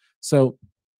pandemic. So,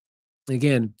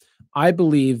 again, I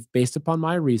believe, based upon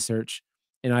my research,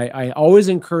 and I always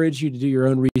encourage you to do your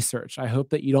own research. I hope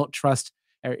that you don't trust,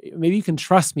 or maybe you can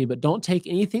trust me, but don't take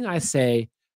anything I say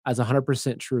as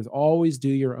 100% truth. Always do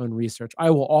your own research.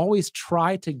 I will always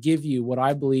try to give you what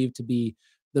I believe to be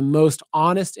the most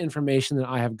honest information that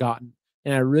I have gotten.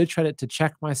 And I really try to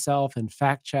check myself and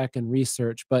fact check and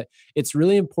research. But it's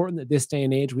really important that this day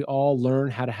and age, we all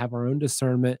learn how to have our own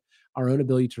discernment, our own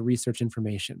ability to research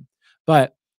information.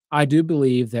 But I do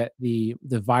believe that the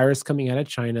virus coming out of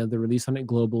China, the release on it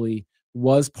globally,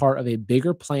 was part of a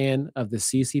bigger plan of the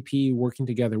CCP working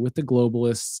together with the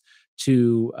globalists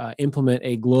to implement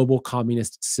a global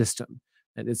communist system.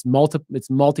 And it's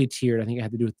multi-tiered. I think it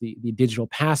had to do with the digital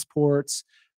passports,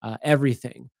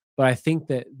 everything. But I think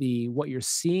that the what you're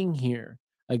seeing here,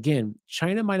 again,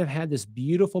 China might have had this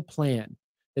beautiful plan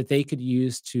that they could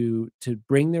use to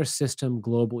bring their system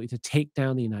globally, to take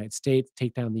down the United States,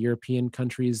 take down the European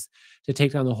countries, to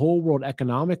take down the whole world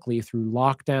economically through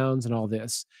lockdowns and all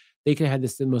this. They could have had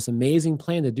this the most amazing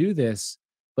plan to do this,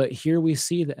 but here we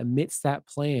see that amidst that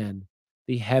plan,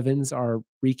 the heavens are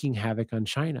wreaking havoc on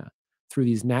China through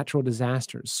these natural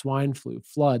disasters, swine flu,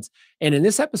 floods. And in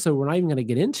this episode, we're not even going to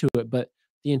get into it, but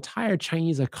the entire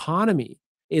Chinese economy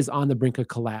is on the brink of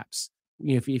collapse.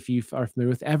 If you are familiar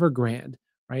with Evergrande,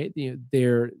 right?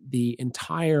 The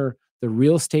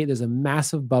real estate, there's a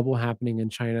massive bubble happening in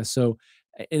China. So,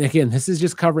 and again, this is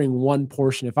just covering one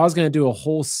portion. If I was going to do a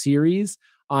whole series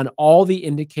on all the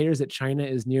indicators that China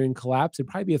is nearing collapse, it'd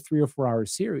probably be a 3 or 4 hour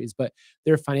series. But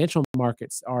their financial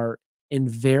markets are in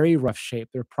very rough shape.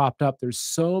 They're propped up. There's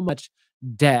so much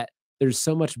debt. There's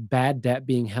so much bad debt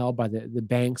being held by the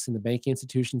banks and the banking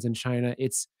institutions in China.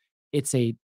 It's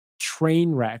a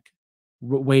train wreck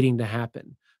waiting to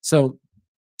happen. So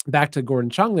back to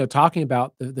Gordon Chung, though, talking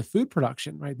about the food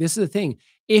production, right? This is the thing.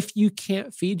 If you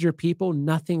can't feed your people,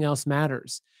 nothing else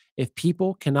matters. If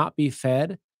people cannot be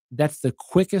fed, that's the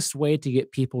quickest way to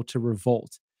get people to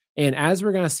revolt. And as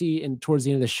we're going to see towards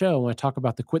the end of the show, when I talk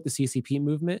about the Quit the CCP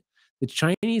movement, the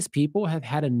Chinese people have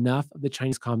had enough of the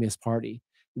Chinese Communist Party.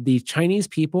 The Chinese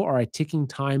people are a ticking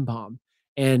time bomb.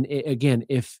 And again,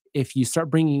 if you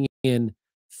start bringing in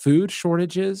food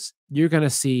shortages, you're going to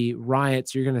see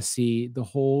riots. You're going to see the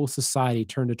whole society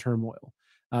turn to turmoil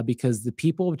because the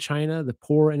people of China, the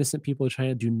poor, innocent people of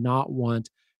China, do not want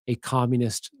a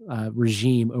communist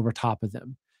regime over top of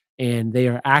them. And they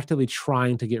are actively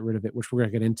trying to get rid of it, which we're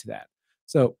going to get into that.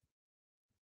 So,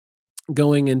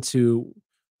 going into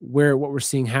what we're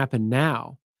seeing happen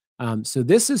now. So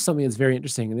this is something that's very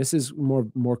interesting, and this is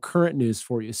more current news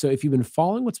for you. So if you've been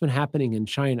following what's been happening in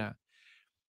China,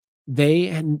 they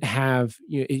have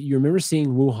you remember seeing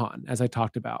Wuhan, as I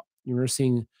talked about. You remember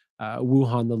seeing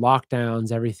Wuhan, the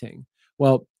lockdowns, everything.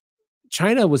 Well,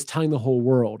 China was telling the whole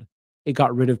world it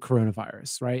got rid of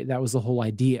coronavirus, right? That was the whole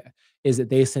idea, is that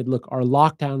they said, look, our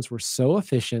lockdowns were so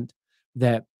efficient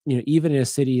that, even in a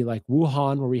city like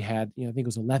Wuhan, where we had, I think it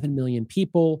was 11 million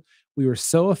people, we were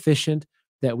so efficient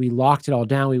that we locked it all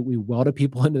down. We welded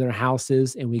people into their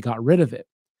houses and we got rid of it.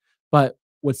 But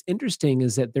what's interesting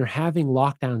is that they're having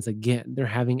lockdowns again. They're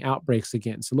having outbreaks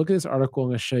again. So look at this article I'm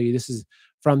going to show you. This is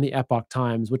from the Epoch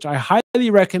Times, which I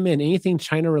highly recommend. Anything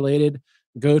China related,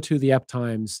 go to the Epoch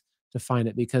Times to find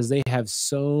it because they have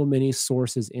so many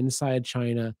sources inside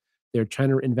China. Their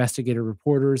China investigative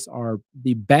reporters are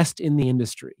the best in the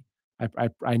industry.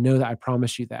 I know that. I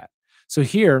promise you that. So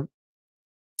here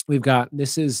we've got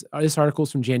this article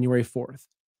is from January 4th.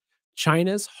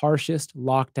 China's harshest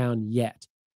lockdown yet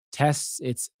tests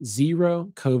its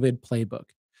zero COVID playbook.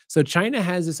 So China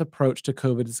has this approach to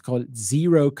COVID. It's called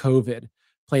zero COVID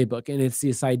playbook. And it's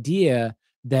this idea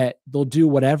that they'll do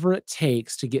whatever it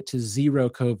takes to get to zero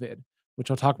COVID,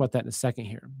 which I'll talk about that in a second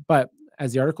here. But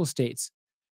as the article states,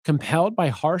 compelled by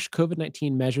harsh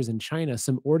COVID-19 measures in China,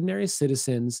 some ordinary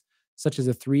citizens, such as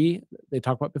the three they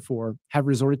talked about before, have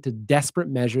resorted to desperate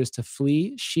measures to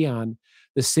flee Xi'an,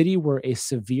 the city where a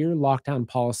severe lockdown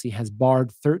policy has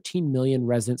barred 13 million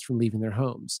residents from leaving their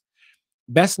homes.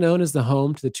 Best known as the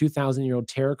home to the 2,000-year-old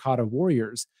Terracotta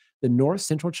Warriors, the north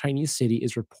central Chinese city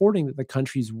is reporting that the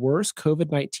country's worst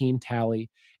COVID-19 tally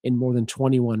in more than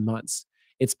 21 months.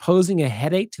 It's posing a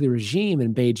headache to the regime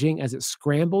in Beijing as it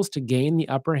scrambles to gain the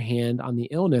upper hand on the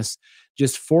illness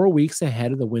just 4 weeks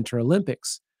ahead of the Winter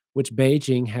Olympics, which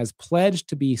Beijing has pledged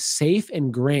to be safe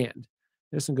and grand.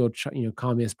 There's some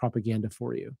communist propaganda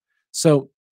for you.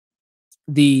 So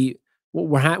the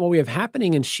what we have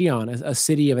happening in Xi'an, a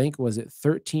city of, I think, was it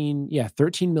 13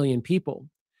 million people,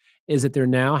 is that they're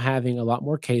now having a lot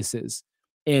more cases,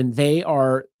 and they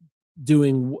are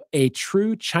doing a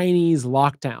true Chinese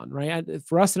lockdown, right?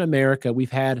 For us in America,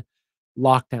 we've had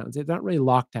lockdowns. They're not really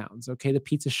lockdowns, okay? The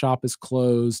pizza shop is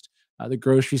closed, the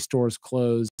grocery store is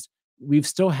closed. We've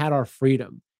still had our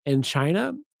freedom. In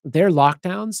China, their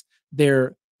lockdowns,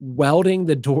 they're welding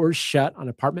the doors shut on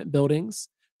apartment buildings.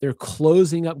 They're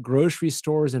closing up grocery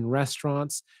stores and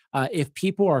restaurants. If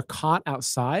people are caught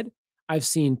outside, I've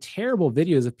seen terrible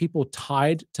videos of people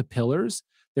tied to pillars.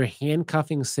 They're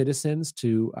handcuffing citizens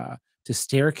to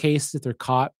staircases if they're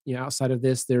caught, outside of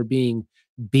this. They're being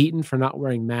beaten for not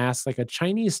wearing masks. Like a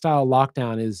Chinese style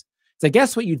lockdown it's I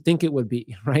guess what you'd think it would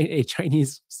be, right? A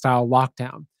Chinese style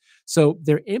lockdown. So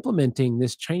they're implementing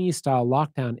this Chinese style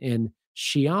lockdown in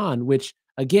Xi'an, which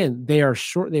again, they are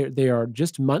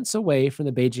just months away from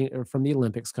the Beijing or from the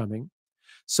Olympics coming.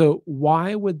 So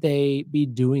why would they be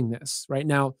doing this? Right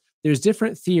now, there's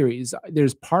different theories.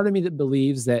 There's part of me that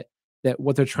believes that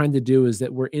what they're trying to do is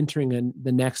that we're entering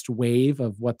the next wave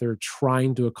of what they're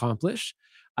trying to accomplish.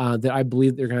 That I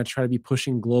believe they're going to try to be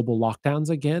pushing global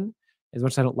lockdowns again. As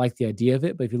much as I don't like the idea of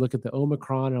it, but if you look at the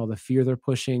Omicron and all the fear they're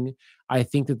pushing, I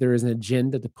think that there is an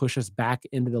agenda to push us back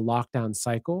into the lockdown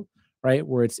cycle, right?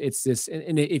 Where it's this,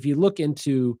 and if you look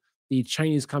into the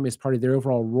Chinese Communist Party, their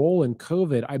overall role in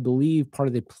COVID, I believe part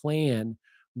of the plan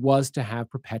was to have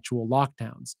perpetual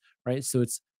lockdowns, right? So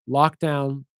it's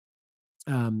lockdown,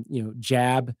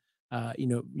 jab,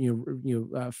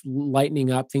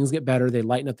 lightening up. Things get better. They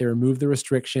lighten up. They remove the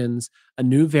restrictions. A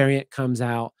new variant comes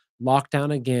out.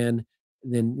 Lockdown again.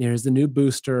 Then there's the new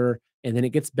booster, and then it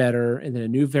gets better, and then a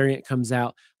new variant comes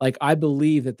out. Like I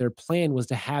believe that their plan was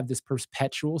to have this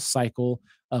perpetual cycle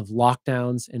of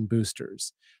lockdowns and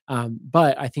boosters.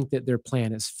 But I think that their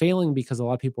plan is failing because a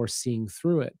lot of people are seeing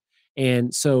through it.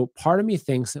 And so part of me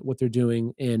thinks that what they're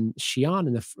doing in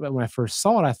Xi'an, when I first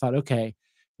saw it, I thought, okay,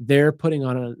 they're putting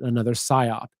on another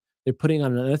psyop. They're putting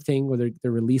on another thing where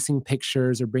they're releasing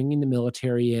pictures or bringing the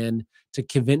military in to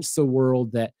convince the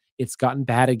world that it's gotten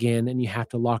bad again and you have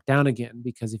to lock down again.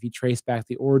 Because if you trace back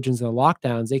the origins of the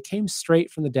lockdowns, they came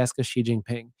straight from the desk of Xi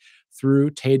Jinping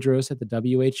through Tedros at the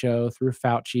WHO, through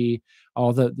Fauci,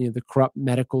 all the corrupt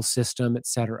medical system, et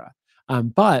cetera.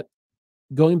 But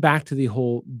going back to the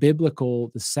whole biblical,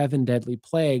 the seven deadly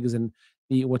plagues and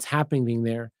what's happening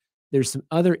there, there's some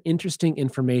other interesting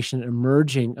information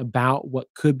emerging about what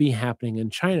could be happening in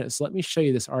China. So let me show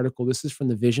you this article. This is from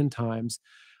the Vision Times.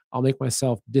 I'll make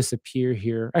myself disappear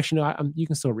here. Actually, no, you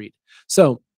can still read.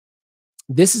 So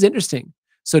this is interesting.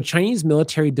 So Chinese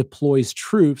military deploys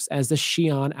troops as the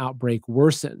Xi'an outbreak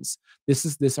worsens.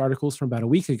 This article is from about a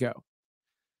week ago.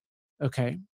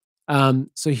 Okay.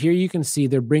 So here you can see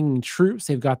they're bringing troops.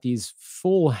 They've got these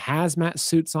full hazmat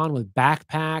suits on with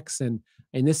backpacks, and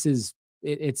this is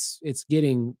it's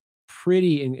getting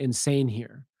pretty insane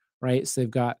here, right? So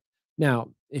they've got now.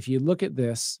 If you look at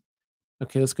this,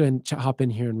 okay, let's go ahead and hop in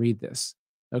here and read this.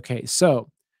 Okay, so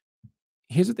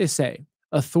here's what they say: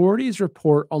 authorities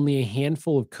report only a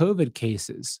handful of COVID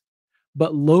cases,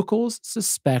 but locals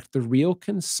suspect the real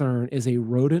concern is a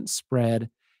rodent spread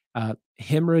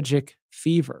hemorrhagic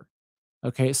fever.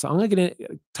 Okay, so I'm going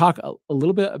to talk a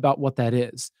little bit about what that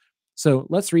is. So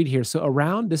let's read here.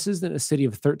 So this is in a city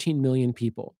of 13 million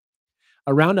people.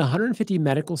 Around 150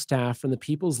 medical staff from the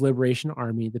People's Liberation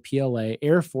Army, the PLA,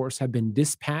 Air Force have been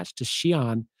dispatched to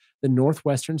Xi'an, the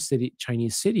northwestern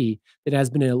Chinese city that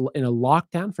has been in a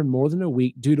lockdown for more than a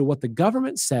week due to what the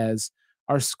government says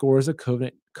are scores of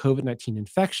COVID-19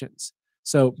 infections.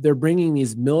 So they're bringing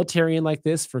these military in like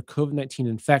this for COVID-19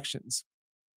 infections.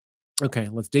 Okay,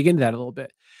 let's dig into that a little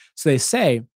bit. So they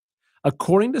say,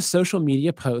 according to social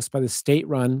media posts by the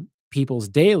state-run People's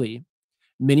Daily,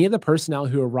 many of the personnel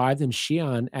who arrived in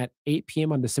Xi'an at 8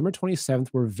 p.m. on December 27th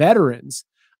were veterans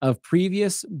of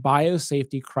previous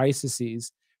biosafety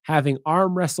crises, having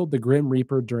arm wrestled the Grim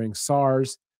Reaper during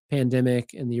SARS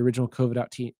pandemic and the original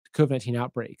COVID-19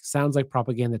 outbreak. Sounds like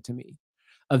propaganda to me.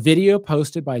 A video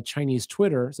posted by Chinese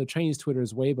Twitter, so Chinese Twitter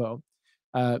is Weibo,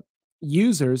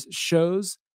 users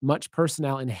shows much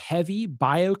personnel in heavy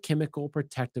biochemical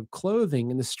protective clothing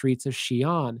in the streets of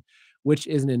Xi'an, which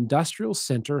is an industrial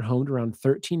center homed around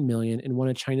 13 million in one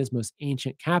of China's most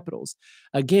ancient capitals.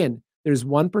 Again, there's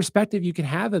one perspective you can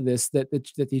have of this, that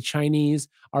the Chinese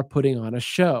are putting on a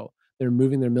show. They're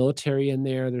moving their military in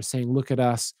there. They're saying, look at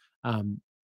us.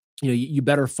 you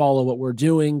better follow what we're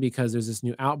doing because there's this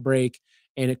new outbreak,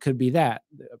 and it could be that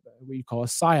what you call a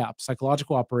psyop,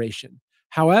 psychological operation.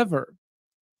 However,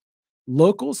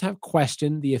 locals have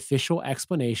questioned the official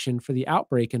explanation for the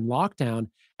outbreak and lockdown,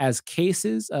 as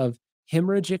cases of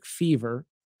hemorrhagic fever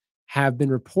have been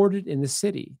reported in the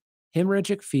city.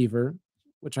 Hemorrhagic fever,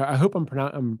 which I hope I'm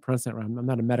pronouncing that right. I'm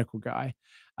not a medical guy,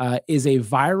 is a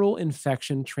viral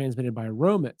infection transmitted by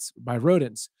rodents.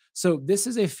 So this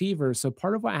is a fever. So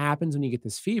part of what happens when you get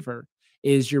this fever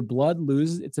is your blood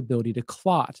loses its ability to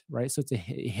clot, right? So it's a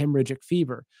hemorrhagic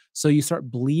fever. So you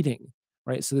start bleeding,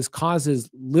 right? So this causes,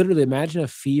 literally, imagine a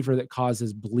fever that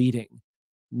causes bleeding.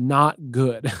 Not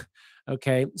good.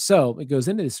 Okay. So it goes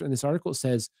into this, and this article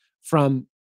says, from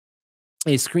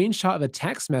a screenshot of a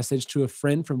text message to a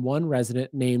friend from one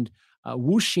resident named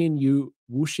Wu Xin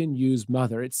Yu's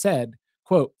mother. It said,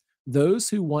 quote, "Those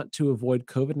who want to avoid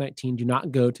COVID-19 do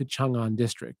not go to Chang'an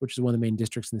district," which is one of the main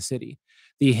districts in the city.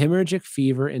 "The hemorrhagic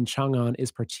fever in Chang'an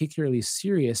is particularly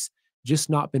serious, just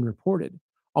not been reported.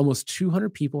 Almost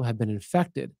 200 people have been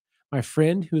infected. My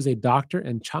friend, who is a doctor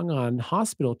in Chang'an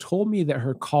Hospital, told me that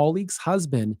her colleague's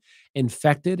husband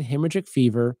infected hemorrhagic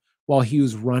fever while he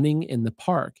was running in the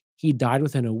park. He died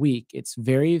within a week. It's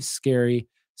very scary.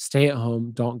 Stay at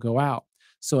home. Don't go out."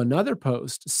 So another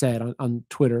post said on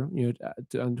Twitter,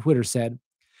 on Twitter said,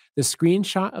 the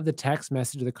screenshot of the text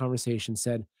message of the conversation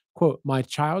said, quote, "My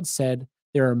child said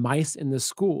there are mice in the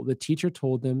school. The teacher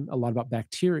told them a lot about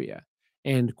bacteria."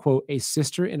 And quote, "A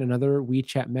sister in another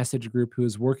WeChat message group who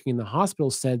is working in the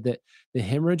hospital said that the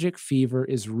hemorrhagic fever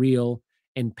is real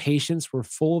and patients were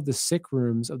full of the sick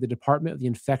rooms of the Department of the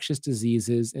Infectious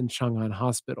Diseases in Chang'an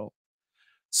Hospital."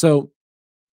 So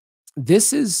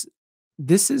this is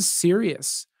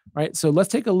serious, right? So let's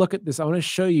take a look at this. I want to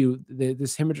show you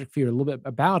this hemorrhagic fever, a little bit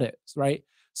about it, right?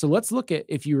 So let's look at,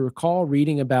 if you recall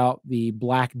reading about the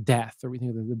Black Death, or we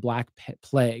think of the Black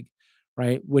Plague,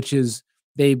 right? Which is,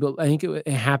 I think it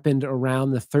happened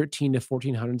around the 13 to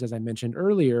 1400s, as I mentioned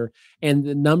earlier. And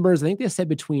the numbers, I think they said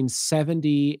between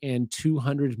 70 and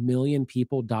 200 million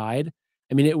people died.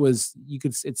 I mean, it's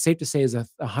safe to say is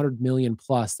 100 million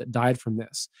plus that died from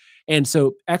this. And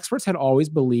so experts had always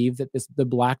believed that the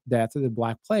Black Death, or the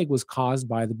Black Plague, was caused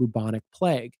by the bubonic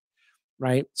plague,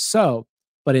 right? So,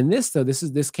 but in this, though,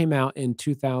 this came out in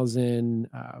 2000.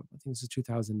 I think this is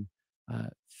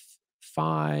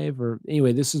 2005, or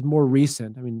anyway, this is more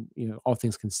recent. I mean, all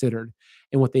things considered.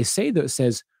 And what they say, though, it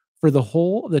says, for the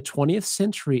whole of the 20th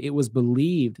century, it was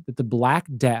believed that the Black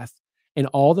Death and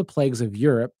all the plagues of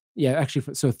Europe, yeah,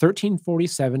 actually, so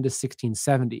 1347 to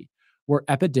 1670, were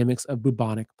epidemics of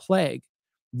bubonic plague.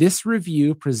 This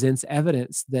review presents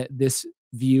evidence that this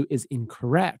view is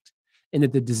incorrect, and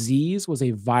that the disease was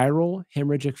a viral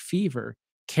hemorrhagic fever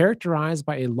characterized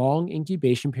by a long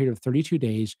incubation period of 32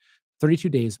 days,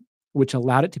 which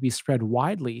allowed it to be spread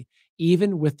widely,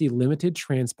 even with the limited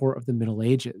transport of the Middle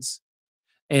Ages.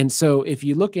 And so if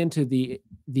you look into the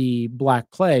Black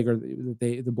Plague, or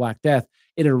the Black Death,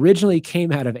 it originally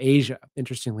came out of Asia,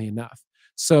 interestingly enough.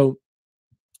 So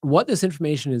what this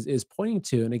information is pointing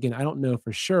to, and again, I don't know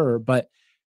for sure, but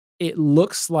it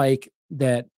looks like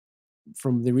that,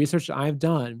 from the research that I've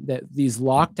done, that these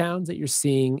lockdowns that you're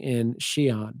seeing in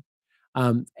Xi'an,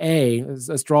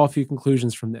 let's draw a few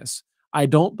conclusions from this. I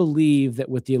don't believe that,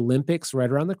 with the Olympics right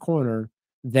around the corner,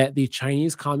 that the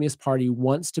Chinese Communist Party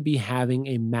wants to be having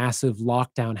a massive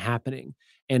lockdown happening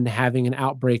and having an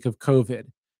outbreak of COVID,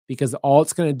 because all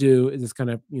it's going to do is it's going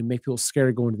to make people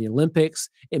scared going to the Olympics.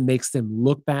 It makes them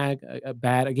look bad.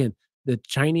 Again, the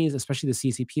Chinese, especially the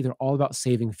CCP, they're all about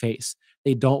saving face.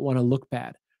 They don't want to look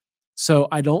bad. So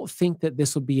I don't think that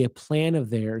this will be a plan of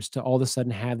theirs to all of a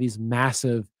sudden have these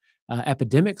massive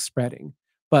epidemics spreading.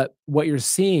 But what you're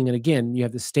seeing, and again, you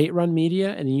have the state-run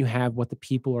media, and then you have what the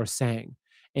people are saying.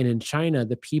 And in China,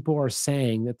 the people are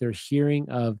saying that they're hearing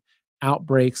of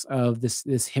outbreaks of this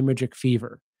hemorrhagic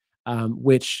fever,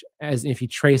 which, as if you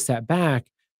trace that back,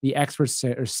 the experts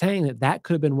are saying that that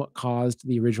could have been what caused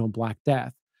the original Black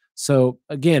Death. So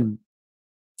again,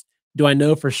 do I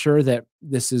know for sure that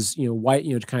this is, white,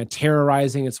 kind of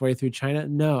terrorizing its way through China?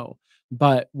 No.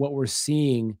 But what we're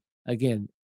seeing, again,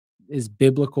 is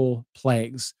biblical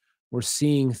plagues. We're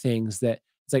seeing things that,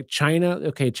 it's like China,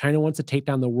 okay, China wants to take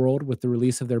down the world with the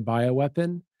release of their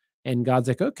bioweapon. And God's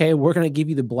like, okay, we're going to give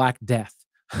you the Black Death.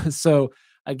 So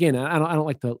again, I don't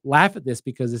like to laugh at this,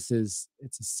 because it's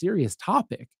a serious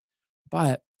topic,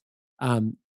 but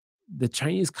the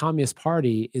Chinese Communist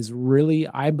Party is really,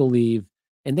 I believe,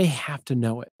 and they have to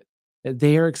know it, that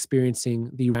they are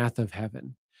experiencing the wrath of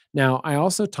heaven. Now, I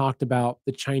also talked about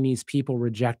the Chinese people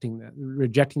rejecting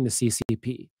the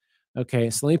CCP. Okay,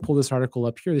 so let me pull this article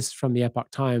up here. This is from the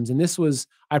Epoch Times, and this was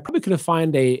I probably could have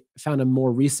found a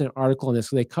more recent article on this.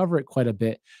 So they cover it quite a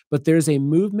bit, but there's a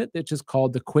movement that's just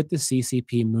called the Quit the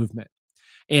CCP movement.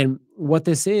 And what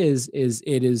this is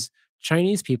it is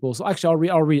Chinese people. So actually,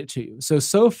 I'll read it to you.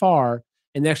 So far,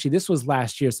 and actually this was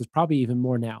last year, so it's probably even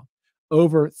more now.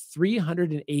 Over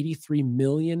 383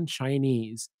 million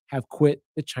Chinese have quit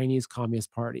the Chinese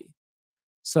Communist Party.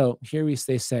 So here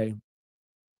they say,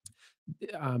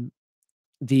 um,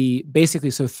 the basically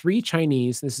so three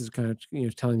Chinese. This is kind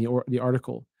of telling the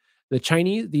article.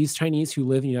 These Chinese who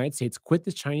live in the United States quit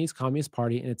the Chinese Communist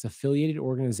Party and its affiliated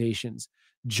organizations,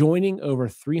 joining over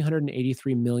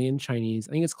 383 million Chinese.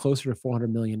 I think it's closer to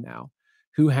 400 million now,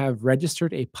 who have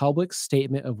registered a public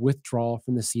statement of withdrawal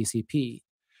from the CCP.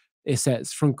 It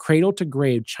says, from cradle to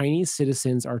grave, Chinese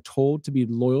citizens are told to be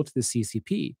loyal to the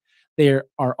CCP. They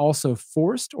are also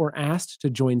forced or asked to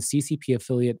join CCP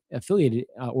affiliated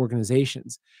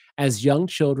organizations. As young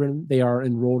children, they are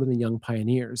enrolled in the Young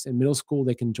Pioneers. In middle school,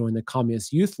 they can join the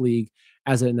Communist Youth League.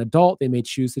 As an adult, they may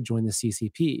choose to join the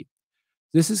CCP.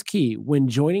 This is key. When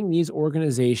joining these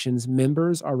organizations,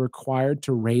 members are required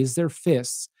to raise their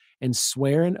fists and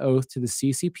swear an oath to the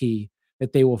CCP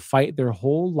that they will fight their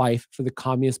whole life for the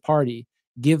Communist Party,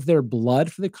 give their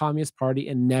blood for the Communist Party,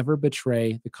 and never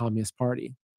betray the Communist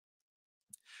Party.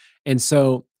 And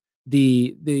so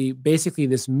the basically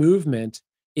this movement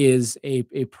is a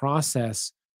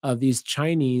process of these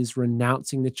Chinese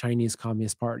renouncing the Chinese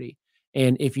Communist Party.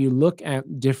 And if you look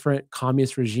at different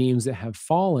communist regimes that have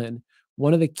fallen,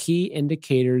 one of the key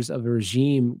indicators of a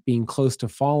regime being close to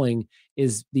falling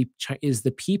is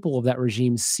the people of that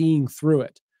regime seeing through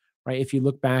it, right? If you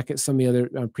look back at some of the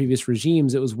other previous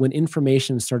regimes, it was when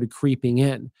information started creeping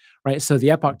in, right? So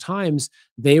the Epoch Times,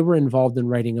 they were involved in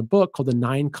writing a book called The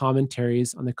Nine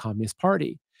Commentaries on the Communist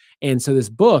Party. And so this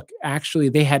book, actually,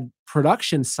 they had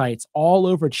production sites all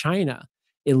over China,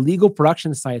 illegal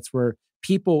production sites where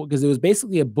people, because it was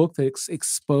basically a book that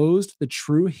exposed the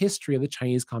true history of the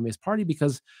Chinese Communist Party,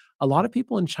 because a lot of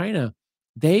people in China,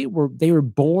 they were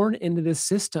born into this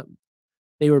system.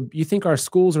 You think our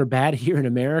schools are bad here in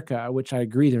America, which I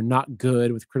agree, they're not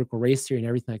good with critical race theory and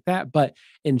everything like that. But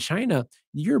in China,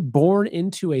 you're born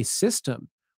into a system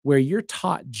where you're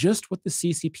taught just what the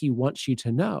CCP wants you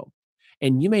to know.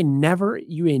 And you may never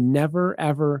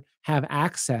ever have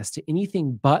access to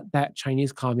anything but that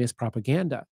Chinese communist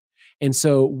propaganda. And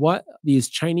so what these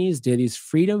Chinese did, these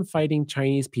freedom fighting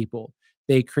Chinese people,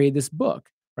 they created this book,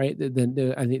 right?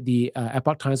 I think the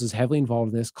Epoch Times was heavily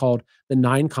involved in this, called The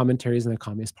Nine Commentaries on the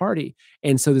Communist Party.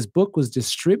 And so this book was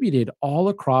distributed all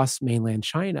across mainland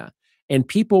China. And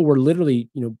people were literally,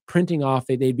 printing off,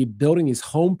 they'd be building these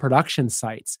home production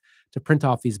sites to print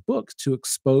off these books to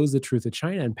expose the truth of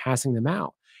China and passing them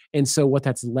out. And so what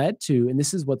that's led to, and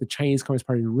this is what the Chinese Communist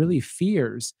Party really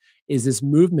fears, is this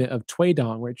movement of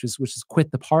Tuidong, which is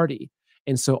quit the party.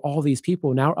 And so all these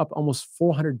people, now up almost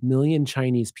 400 million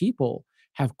Chinese people,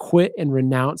 have quit and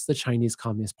renounced the Chinese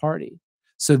Communist Party.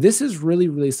 So this is really,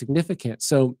 really significant.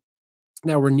 So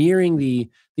now we're nearing the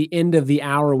end of the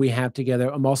hour we have together.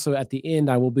 I'm also at the end,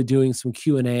 I will be doing some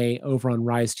Q&A over on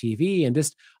Rise TV, and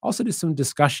just also do some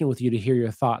discussion with you to hear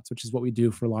your thoughts, which is what we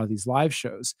do for a lot of these live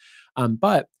shows.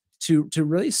 But to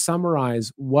really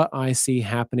summarize what I see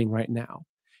happening right now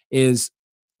is,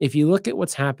 if you look at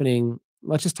what's happening,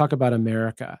 let's just talk about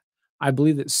America. I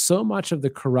believe that so much of the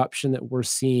corruption that we're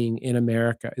seeing in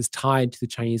America is tied to the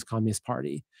Chinese Communist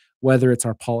Party, whether it's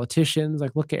our politicians,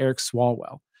 like look at Eric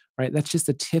Swalwell, right? That's just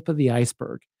the tip of the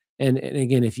iceberg. And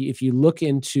again, if you look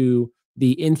into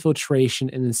the infiltration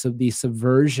and the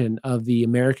subversion of the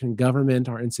American government,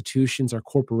 our institutions, our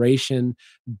corporation,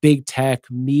 big tech,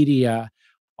 media,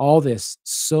 all this,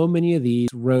 so many of these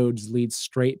roads lead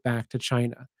straight back to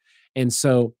China. And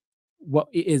so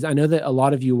I know that a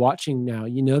lot of you watching now,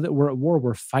 you know that we're at war,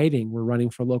 we're fighting, we're running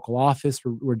for local office,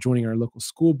 we're joining our local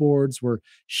school boards, we're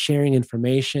sharing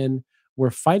information,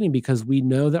 we're fighting because we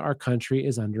know that our country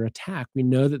is under attack. We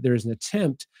know that there's an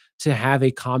attempt to have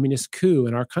a communist coup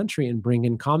in our country and bring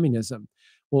in communism.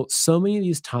 Well, so many of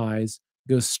these ties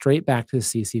go straight back to the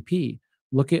CCP.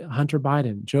 Look at Hunter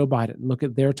Biden, Joe Biden, look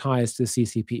at their ties to the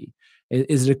CCP.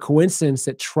 Is it a coincidence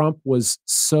that Trump was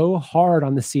so hard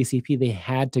on the CCP, they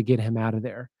had to get him out of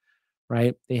there,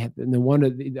 right? They had,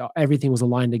 and everything was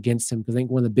aligned against him, because I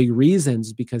think one of the big reasons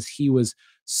is because he was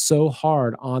so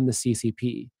hard on the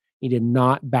CCP. He did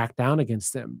not back down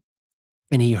against them,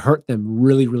 and he hurt them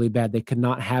really, really bad. They could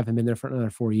not have him in there for another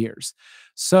 4 years.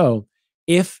 So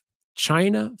if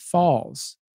China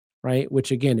falls, right, which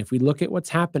again, if we look at what's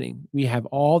happening, we have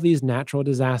all these natural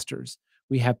disasters.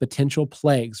 We have potential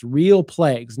plagues, real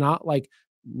plagues, not like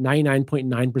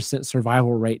 99.9%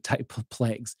 survival rate type of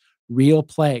plagues, real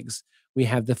plagues. We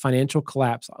have the financial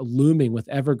collapse looming with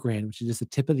Evergrande, which is just the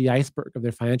tip of the iceberg of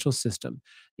their financial system.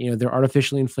 Their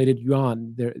artificially inflated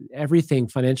yuan, everything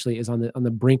financially is on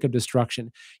the brink of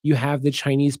destruction. You have the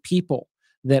Chinese people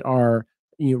that are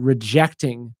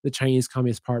rejecting the Chinese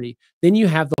Communist Party. Then you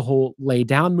have the whole lay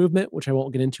down movement, which I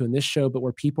won't get into in this show, but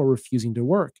where people are refusing to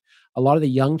work. A lot of the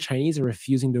young Chinese are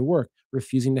refusing to work,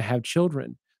 refusing to have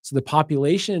children. So the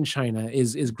population in China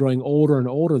is growing older and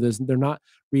older. They're not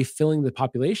refilling the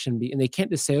population, and they can't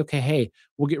just say, okay, hey,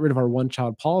 we'll get rid of our one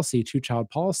child policy, two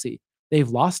child policy. They've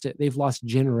lost it. They've lost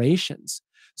generations.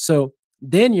 So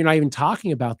then you're not even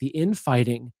talking about the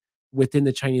infighting within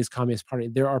the Chinese Communist Party.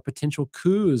 There are potential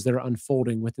coups that are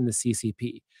unfolding within the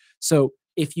CCP. So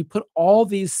if you put all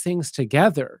these things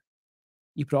together,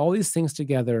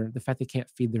 the fact they can't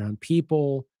feed their own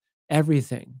people,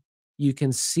 everything, you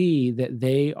can see that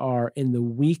they are in the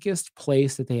weakest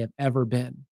place that they have ever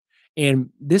been. And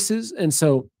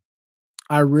so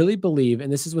I really believe,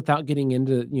 and this is without getting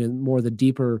into more of the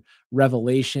deeper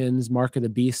revelations, mark of the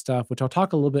beast stuff, which I'll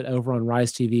talk a little bit over on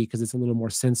Rise TV because it's a little more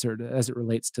censored as it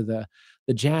relates to the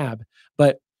jab.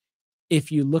 But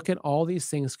if you look at all these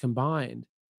things combined,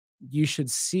 you should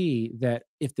see that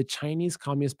if the Chinese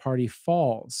Communist Party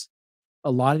falls,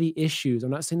 a lot of the issues,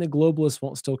 I'm not saying the globalists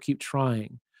won't still keep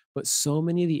trying, but so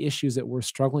many of the issues that we're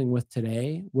struggling with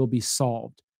today will be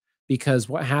solved. Because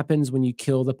what happens when you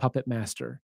kill the puppet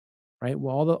master, right?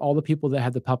 Well, all the people that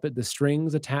had the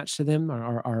strings attached to them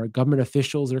are government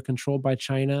officials that are controlled by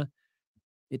China.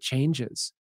 It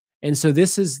changes. And so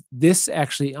this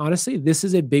actually, honestly, this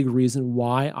is a big reason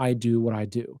why I do what I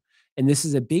do. And this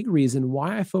is a big reason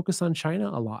why I focus on China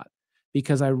a lot,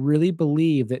 because I really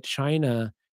believe that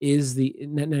China is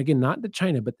and again, not the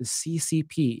China, but the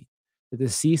CCP, that the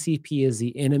CCP is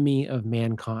the enemy of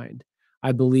mankind.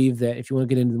 I believe that if you want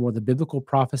to get into more of the biblical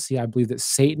prophecy, I believe that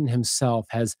Satan himself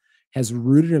has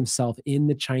rooted himself in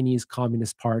the Chinese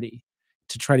Communist Party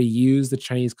to try to use the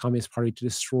Chinese Communist Party to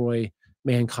destroy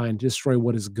mankind, to destroy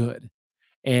what is good.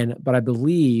 But I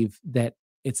believe that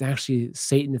it's actually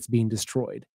Satan that's being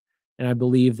destroyed. And I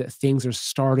believe that things are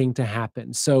starting to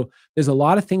happen. So there's a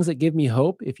lot of things that give me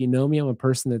hope. If you know me, I'm a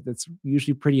person that's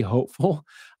usually pretty hopeful.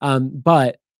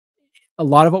 But a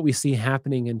lot of what we see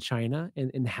happening in China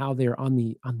and how they're on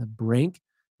the brink,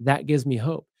 that gives me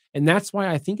hope. And that's why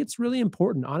I think it's really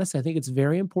important. Honestly, I think it's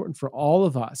very important for all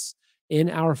of us in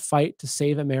our fight to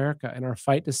save America and our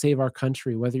fight to save our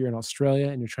country, whether you're in Australia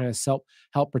and you're trying to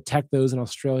help protect those in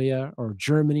Australia or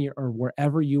Germany or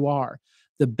wherever you are,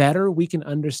 the better we can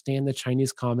understand the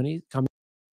Chinese comedy.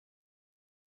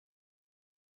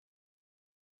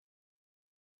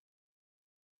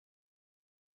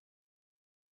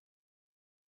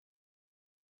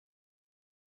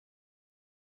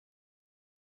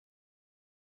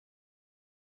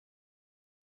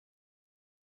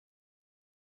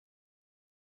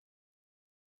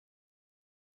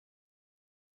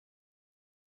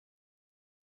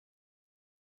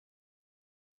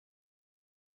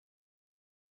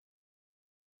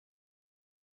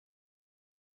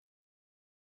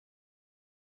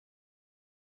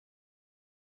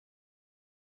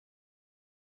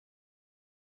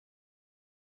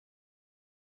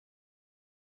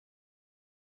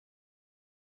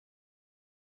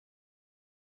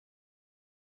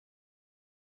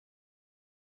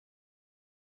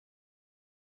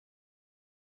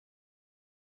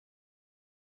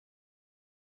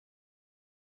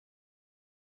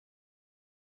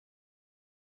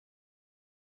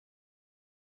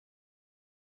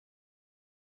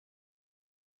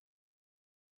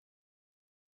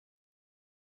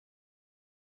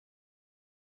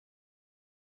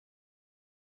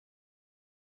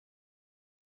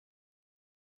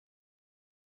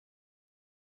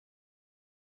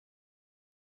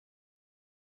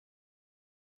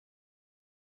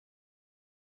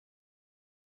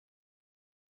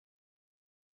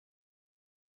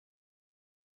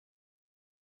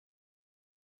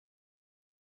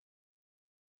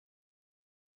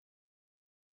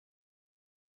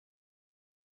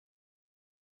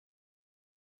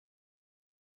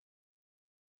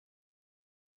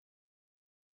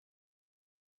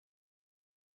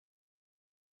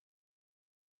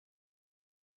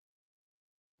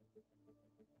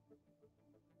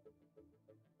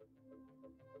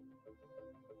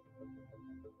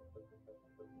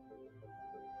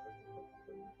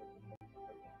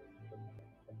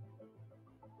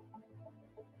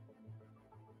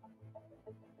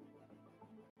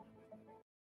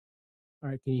 All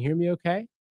right, can you hear me okay?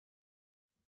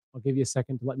 I'll give you a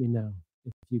second to let me know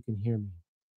if you can hear me.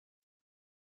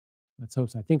 Let's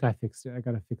hope so. I think I fixed it. I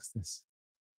gotta fix this.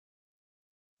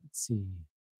 Let's see.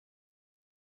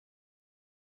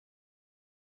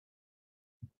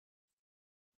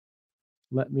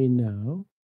 Let me know.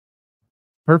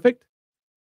 Perfect?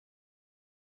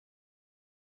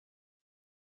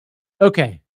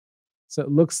 Okay. So it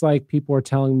looks like people are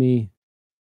telling me,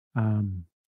 um,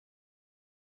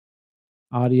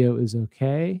 audio is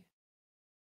okay.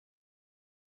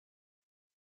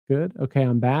 Good. Okay,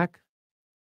 I'm back.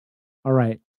 All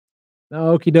right.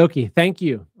 Okie dokie. Thank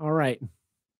you. All right.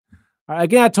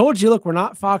 Again, I told you, look, we're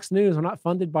not Fox News. We're not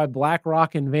funded by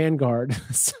BlackRock and Vanguard.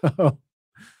 So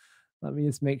let me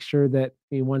just make sure that,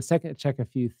 give me 1 second to check a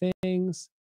few things.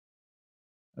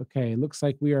 Okay, looks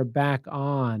like we are back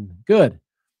on. Good.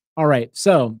 All right.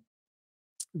 So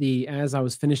the as I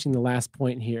was finishing the last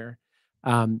point here,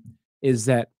 um, is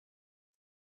that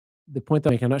the point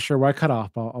that I'm not sure where I cut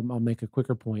off. I'll make a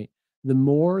quicker point. The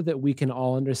more that we can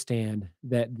all understand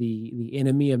that the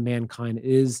enemy of mankind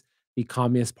is the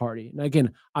Communist Party. And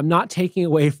again, I'm not taking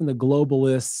away from the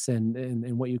globalists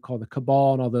and what you call the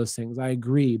cabal and all those things. I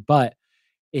agree, but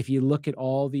if you look at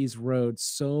all these roads,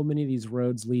 so many of these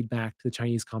roads lead back to the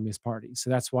Chinese Communist Party. So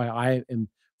that's why I am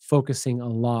focusing a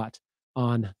lot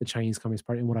on the Chinese Communist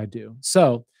Party and what I do.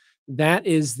 So that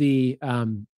is the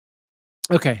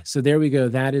okay, so there we go.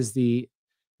 That is the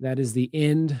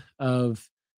end of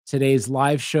today's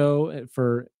live show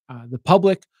for the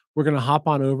public. We're going to hop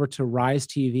on over to Rise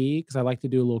TV because I like to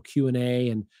do a little Q&A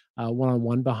and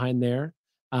one-on-one behind there.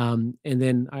 And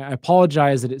then I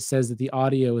apologize that it says that the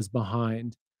audio is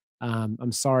behind.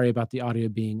 I'm sorry about the audio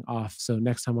being off. So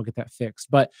next time we'll get that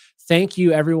fixed. But thank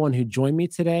you everyone who joined me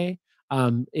today.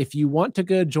 If you want to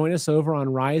go join us over on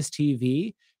Rise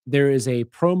TV, there is a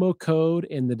promo code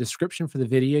in the description for the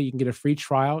video. You can get a free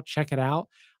trial. Check it out.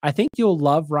 I think you'll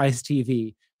love Rise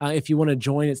TV. If you want to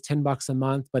join, it's $10 a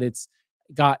month, but it's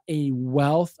got a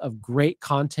wealth of great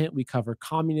content. We cover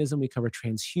communism, we cover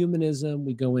transhumanism,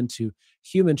 we go into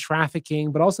human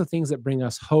trafficking, but also things that bring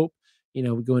us hope. We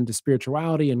go into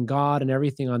spirituality and God and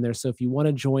everything on there. So if you want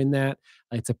to join that,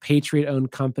 it's a Patriot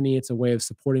owned company. It's a way of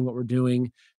supporting what we're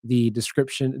doing. The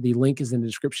link is in the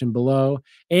description below.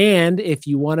 And if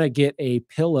you want to get a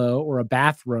pillow or a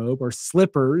bathrobe or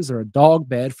slippers or a dog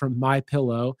bed from My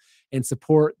Pillow and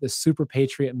support the super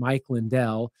patriot Mike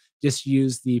Lindell, just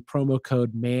use the promo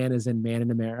code MAN as in man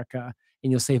in America,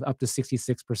 and you'll save up to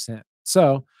 66%.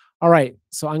 So, all right.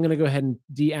 So I'm going to go ahead and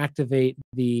deactivate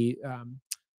the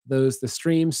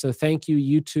streams. So thank you,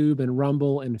 YouTube and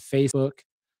Rumble and Facebook.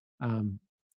 Um,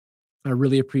 I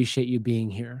really appreciate you being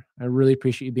here. I really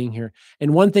appreciate you being here.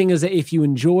 And one thing is that if you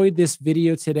enjoyed this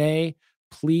video today,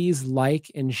 please like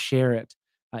and share it.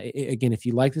 Again, if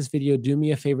you like this video, do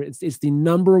me a favor. It's the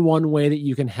number one way that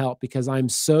you can help because I'm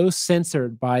so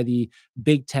censored by the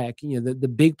big tech,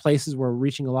 the big places where we're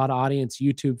reaching a lot of audience,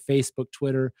 YouTube, Facebook,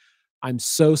 Twitter. I'm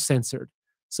so censored.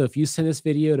 So if you send this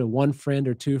video to one friend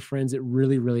or two friends, it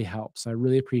really, really helps. I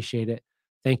really appreciate it.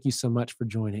 Thank you so much for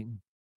joining.